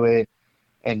stiffness to it,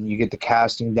 and you get the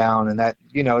casting down, and that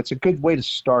it's a good way to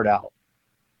start out.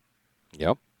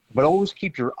 Yep. But I always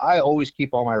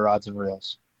keep all my rods and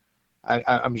reels. I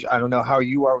don't know how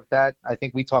you are with that. I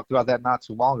think we talked about that not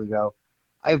too long ago.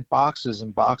 I have boxes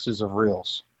and boxes of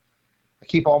reels. I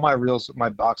keep all my reels, my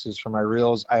boxes for my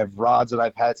reels. I have rods that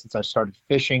I've had since I started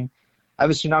fishing. I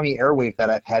have a Tsunami Airwave that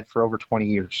I've had for over 20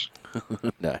 years.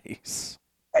 Nice.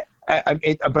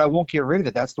 But I won't get rid of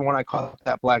it. That's the one I caught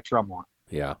that black drum on.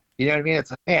 Yeah. You know what I mean? It's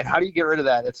like, man, how do you get rid of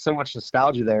that? It's so much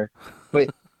nostalgia there.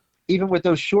 But even with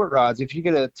those short rods, if you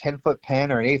get a 10-foot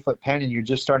pen or an 8-foot pen and you're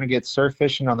just starting to get surf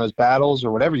fishing on those battles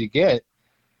or whatever you get,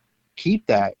 keep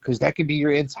that, because that could be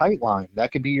your in tight line.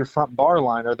 That could be your front bar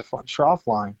line or the front trough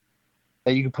line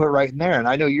that you can put right in there. And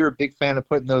I know you're a big fan of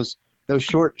putting those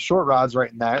short rods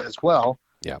right in that as well.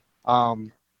 Yeah. Why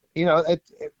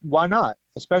not?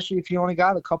 Especially if you only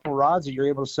got a couple rods that you're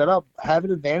able to set up, have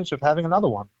an advantage of having another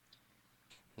one.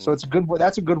 So that's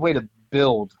a good way to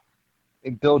build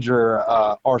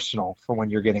your arsenal for when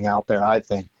you're getting out there, I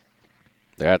think.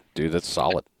 Dude, that's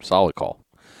solid. Solid call.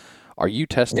 Are you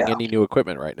testing any new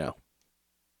equipment right now?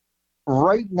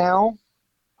 Right now,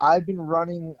 I've been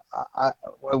running.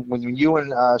 When you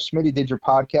and Smitty did your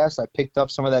podcast, I picked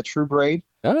up some of that True Braid.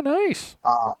 Oh, nice.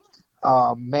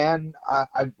 Man,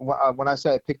 when I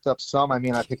say I picked up some, I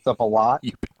mean I picked up a lot.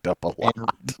 You picked up a lot.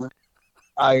 And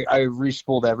I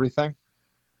re-spooled everything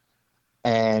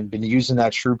and been using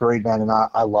that True Braid, man, and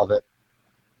I love it.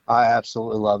 I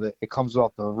absolutely love it. It comes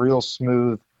off the real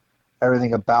smooth.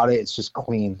 Everything about it, it's just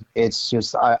clean. It's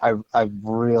just I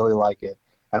really like it.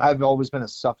 And I've always been a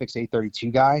Suffix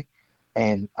 832 guy,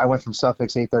 and I went from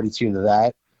Suffix 832 to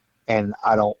that, and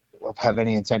I don't have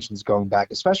any intentions going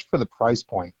back, especially for the price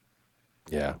point.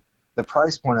 Yeah. The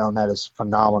price point on that is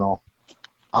phenomenal.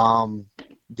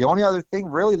 The only other thing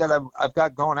really that I've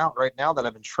got going out right now that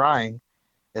I've been trying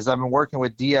is I've been working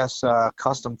with DS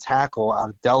Custom Tackle out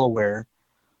of Delaware,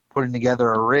 putting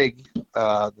together a rig.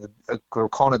 We're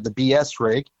calling it the BS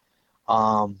rig.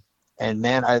 And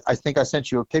man, I think I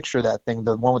sent you a picture of that thing,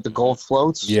 the one with the gold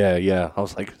floats. Yeah. I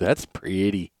was like, that's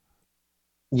pretty.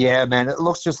 Yeah, man, it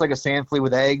looks just like a sand flea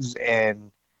with eggs,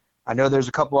 and I know there's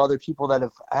a couple other people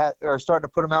that are starting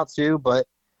to put them out too, but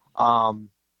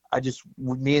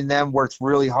me and them worked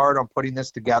really hard on putting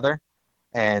this together,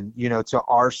 and to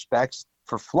our specs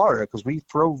for Florida, because we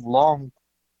throw long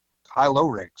high-low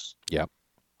rigs. Yep.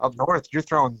 Up north, you're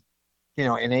throwing,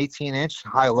 an 18-inch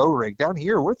high-low rig. Down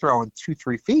here, we're throwing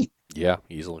 2-3 feet. Yeah,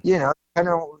 easily. Kind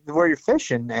of where you're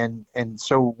fishing, and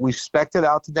so we spec'd it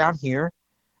out to down here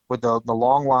with the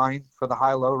long line for the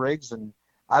high-low rigs, and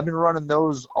I've been running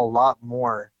those a lot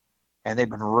more, and they've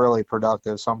been really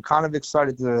productive. So I'm kind of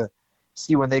excited to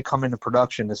see when they come into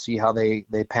production to see how they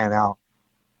pan out.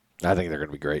 I think they're going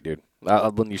to be great, dude.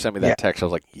 When you sent me Yeah, that text, I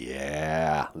was like,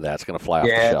 yeah, that's going to fly off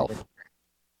the yeah, shelf.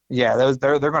 yeah.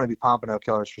 They're going to be Pompano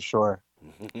killers for sure.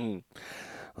 All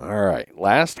right,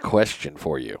 last question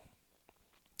for you.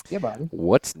 Yeah, buddy.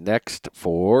 What's next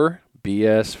for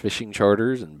BS Fishing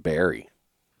Charters and Barry?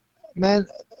 Man,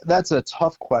 that's a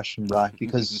tough question, Brock,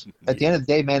 because at the end of the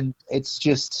day, man, it's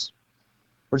just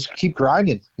we're just keep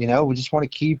grinding. We just want to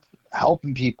keep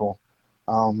helping people,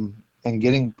 and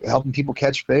helping people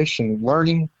catch fish and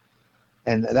learning,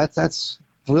 and that's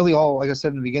really all. Like I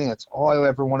said in the beginning, that's all I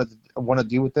ever want to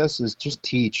do with this is just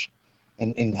teach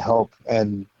and help.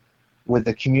 And with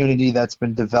the community that's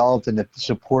been developed and the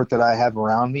support that I have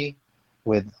around me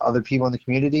with other people in the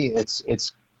community,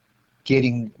 it's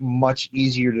getting much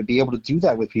easier to be able to do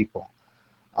that with people.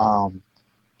 Adam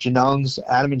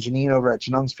and Janine over at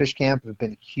Janung's Fish Camp have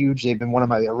been huge. They've been one of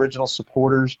my original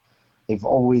supporters. They've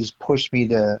always pushed me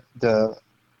to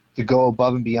go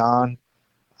above and beyond.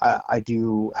 I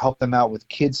do help them out with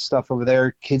kids stuff over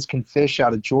there. Kids Can Fish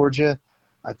out of Georgia.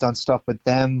 I've done stuff with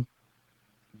them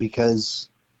because,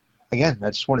 again, I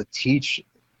just want to teach,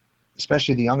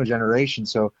 especially the younger generation.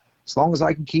 So as long as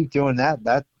I can keep doing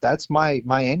that's my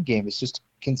end game. It's just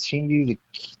continue to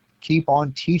keep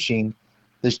on teaching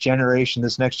this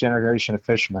next generation of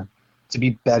fishermen to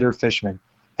be better fishermen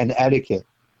and etiquette.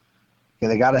 Okay,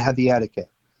 they got to have the etiquette.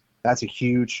 That's a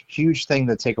huge, huge thing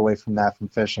to take away from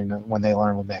fishing when they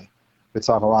learn with me. We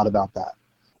talk a lot about that.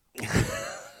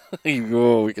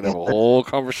 We can have a whole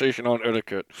conversation on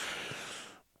etiquette.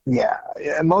 Yeah,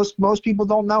 most people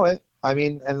don't know it. I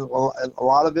mean, and a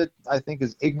lot of it, I think,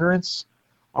 is ignorance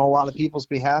on a lot of people's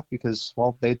behalf because,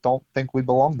 well, they don't think we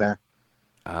belong there.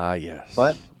 Yes,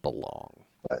 but belong.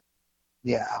 But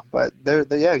yeah,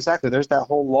 exactly. There's that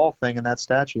whole law thing in that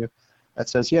statute that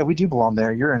says, yeah, we do belong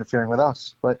there. You're interfering with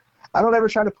us. But I don't ever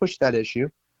try to push that issue.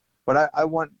 But I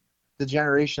want the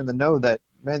generation to know that,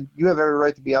 man, you have every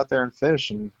right to be out there and fish.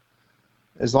 And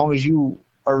as long as you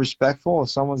are respectful, if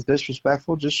someone's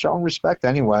disrespectful, just show them respect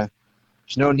anyway.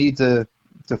 There's no need to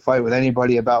fight with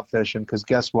anybody about fishing because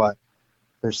guess what?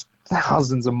 There's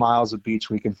thousands of miles of beach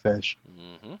we can fish.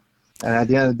 Mm-hmm. And at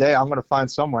the end of the day, I'm going to find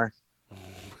somewhere.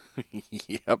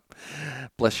 Yep.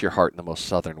 Bless your heart in the most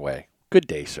southern way. Good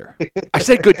day, sir. I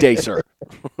said good day, sir.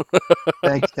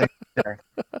 Thanks, sir.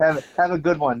 Have a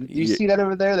good one. You see that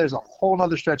over there? There's a whole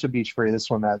other stretch of beach for you to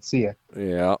swim at. See ya.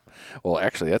 Yeah. Well,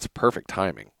 actually, that's perfect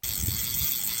timing.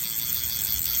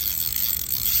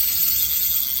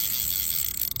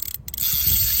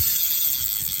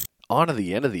 On to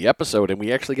the end of the episode, and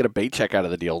we actually get a bait check out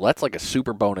of the deal. That's like a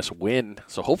super bonus win.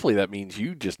 So hopefully that means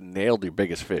you just nailed your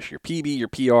biggest fish. Your PB, your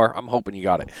PR, I'm hoping you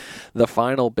got it. The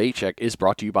final bait check is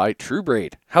brought to you by True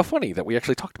Braid. How funny that we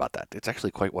actually talked about that. It's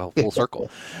actually quite well full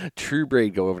circle. True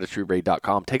Braid, go over to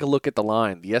truebraid.com. Take a look at the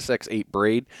line. The SX8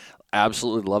 braid.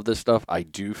 Absolutely love this stuff. I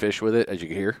do fish with it, as you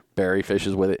can hear. Barry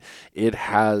fishes with it. It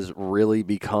has really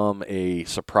become a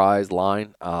surprise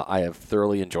line. I have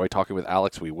thoroughly enjoyed talking with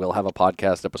Alex. We will have a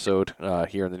podcast episode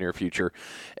here in the near future,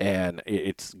 and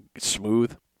it's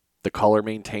smooth. The color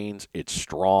maintains. It's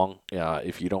strong.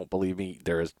 If you don't believe me,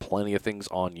 there is plenty of things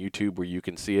on YouTube where you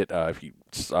can see it. If you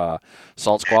Salt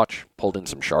Squatch pulled in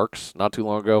some sharks not too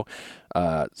long ago.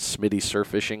 Smitty Surf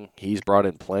Fishing, he's brought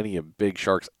in plenty of big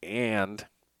sharks and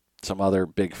some other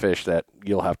big fish that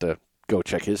you'll have to go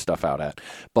check his stuff out at.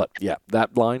 But yeah,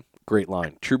 that line, great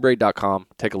line. Truebraid.com.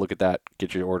 Take a look at that.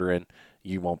 Get your order in.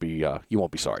 You won't be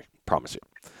sorry. Promise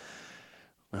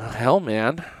you. Hell,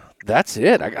 man, that's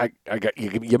it. I got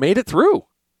you made it through.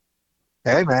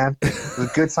 Hey, man, it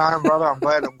was a good time, brother. I'm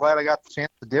glad I got the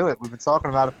chance to do it. We've been talking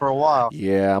about it for a while.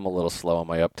 Yeah, I'm a little slow on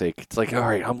my uptake. It's like, all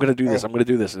right, I'm going to do this. I'm going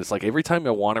to do this. And it's like every time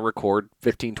I want to record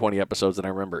 15, 20 episodes, and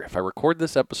I remember if I record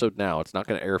this episode now, it's not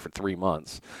going to air for 3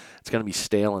 months. It's going to be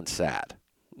stale and sad.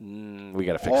 We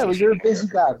got to fix this. Well, you're a busy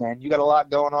guy, man. You got a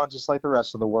lot going on just like the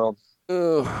rest of the world.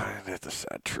 Oh, that's the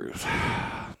sad truth.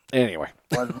 Anyway.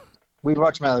 We'd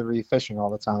much rather be fishing all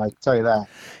the time, I can tell you that.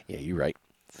 Yeah, you're right.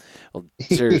 Well,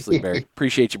 seriously, Barry,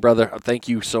 appreciate you, brother. Thank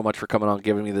you so much for coming on,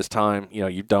 giving me this time. You know,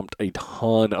 you dumped a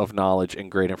ton of knowledge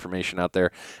and great information out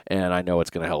there, and I know it's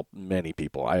going to help many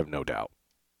people. I have no doubt.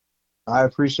 I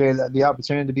appreciate the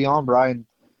opportunity to be on, Brian.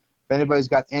 If anybody's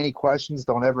got any questions,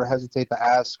 don't ever hesitate to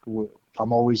ask.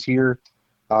 I'm always here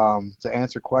to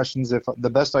answer questions if the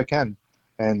best I can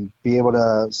and be able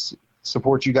to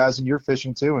support you guys in your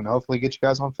fishing too and hopefully get you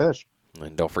guys on fish.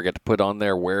 And don't forget to put on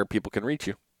there where people can reach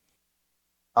you.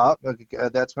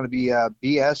 That's going to be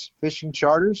BS Fishing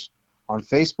Charters on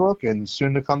Facebook and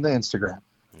soon to come to Instagram.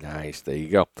 Nice. There you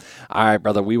go. All right,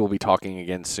 brother. We will be talking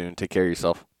again soon. Take care of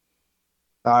yourself.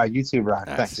 All right, you too, Brian.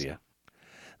 I see Thanks. ya.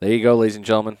 There you go, ladies and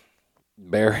gentlemen.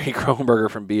 Barry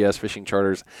Kronberger from BS Fishing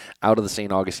Charters out of the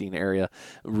St. Augustine area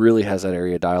really has that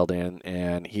area dialed in,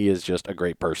 and he is just a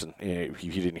great person. If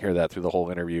you didn't hear that through the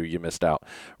whole interview, you missed out.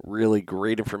 Really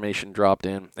great information dropped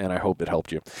in, and I hope it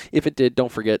helped you. If it did,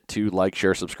 don't forget to like,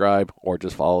 share, subscribe, or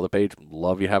just follow the page.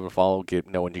 Love you having followed.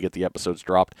 Know when you get the episodes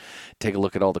dropped. Take a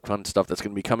look at all the fun stuff that's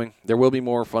going to be coming. There will be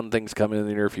more fun things coming in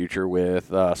the near future with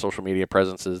social media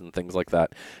presences and things like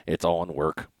that. It's all in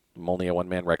work. I'm only a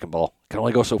one-man wrecking ball. Can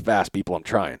only go so fast, people. I'm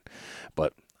trying.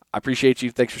 But I appreciate you.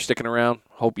 Thanks for sticking around.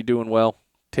 Hope you're doing well.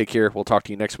 Take care. We'll talk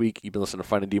to you next week. You've been listening to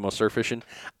Finding Demo Surf Fishing.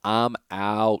 I'm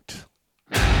out.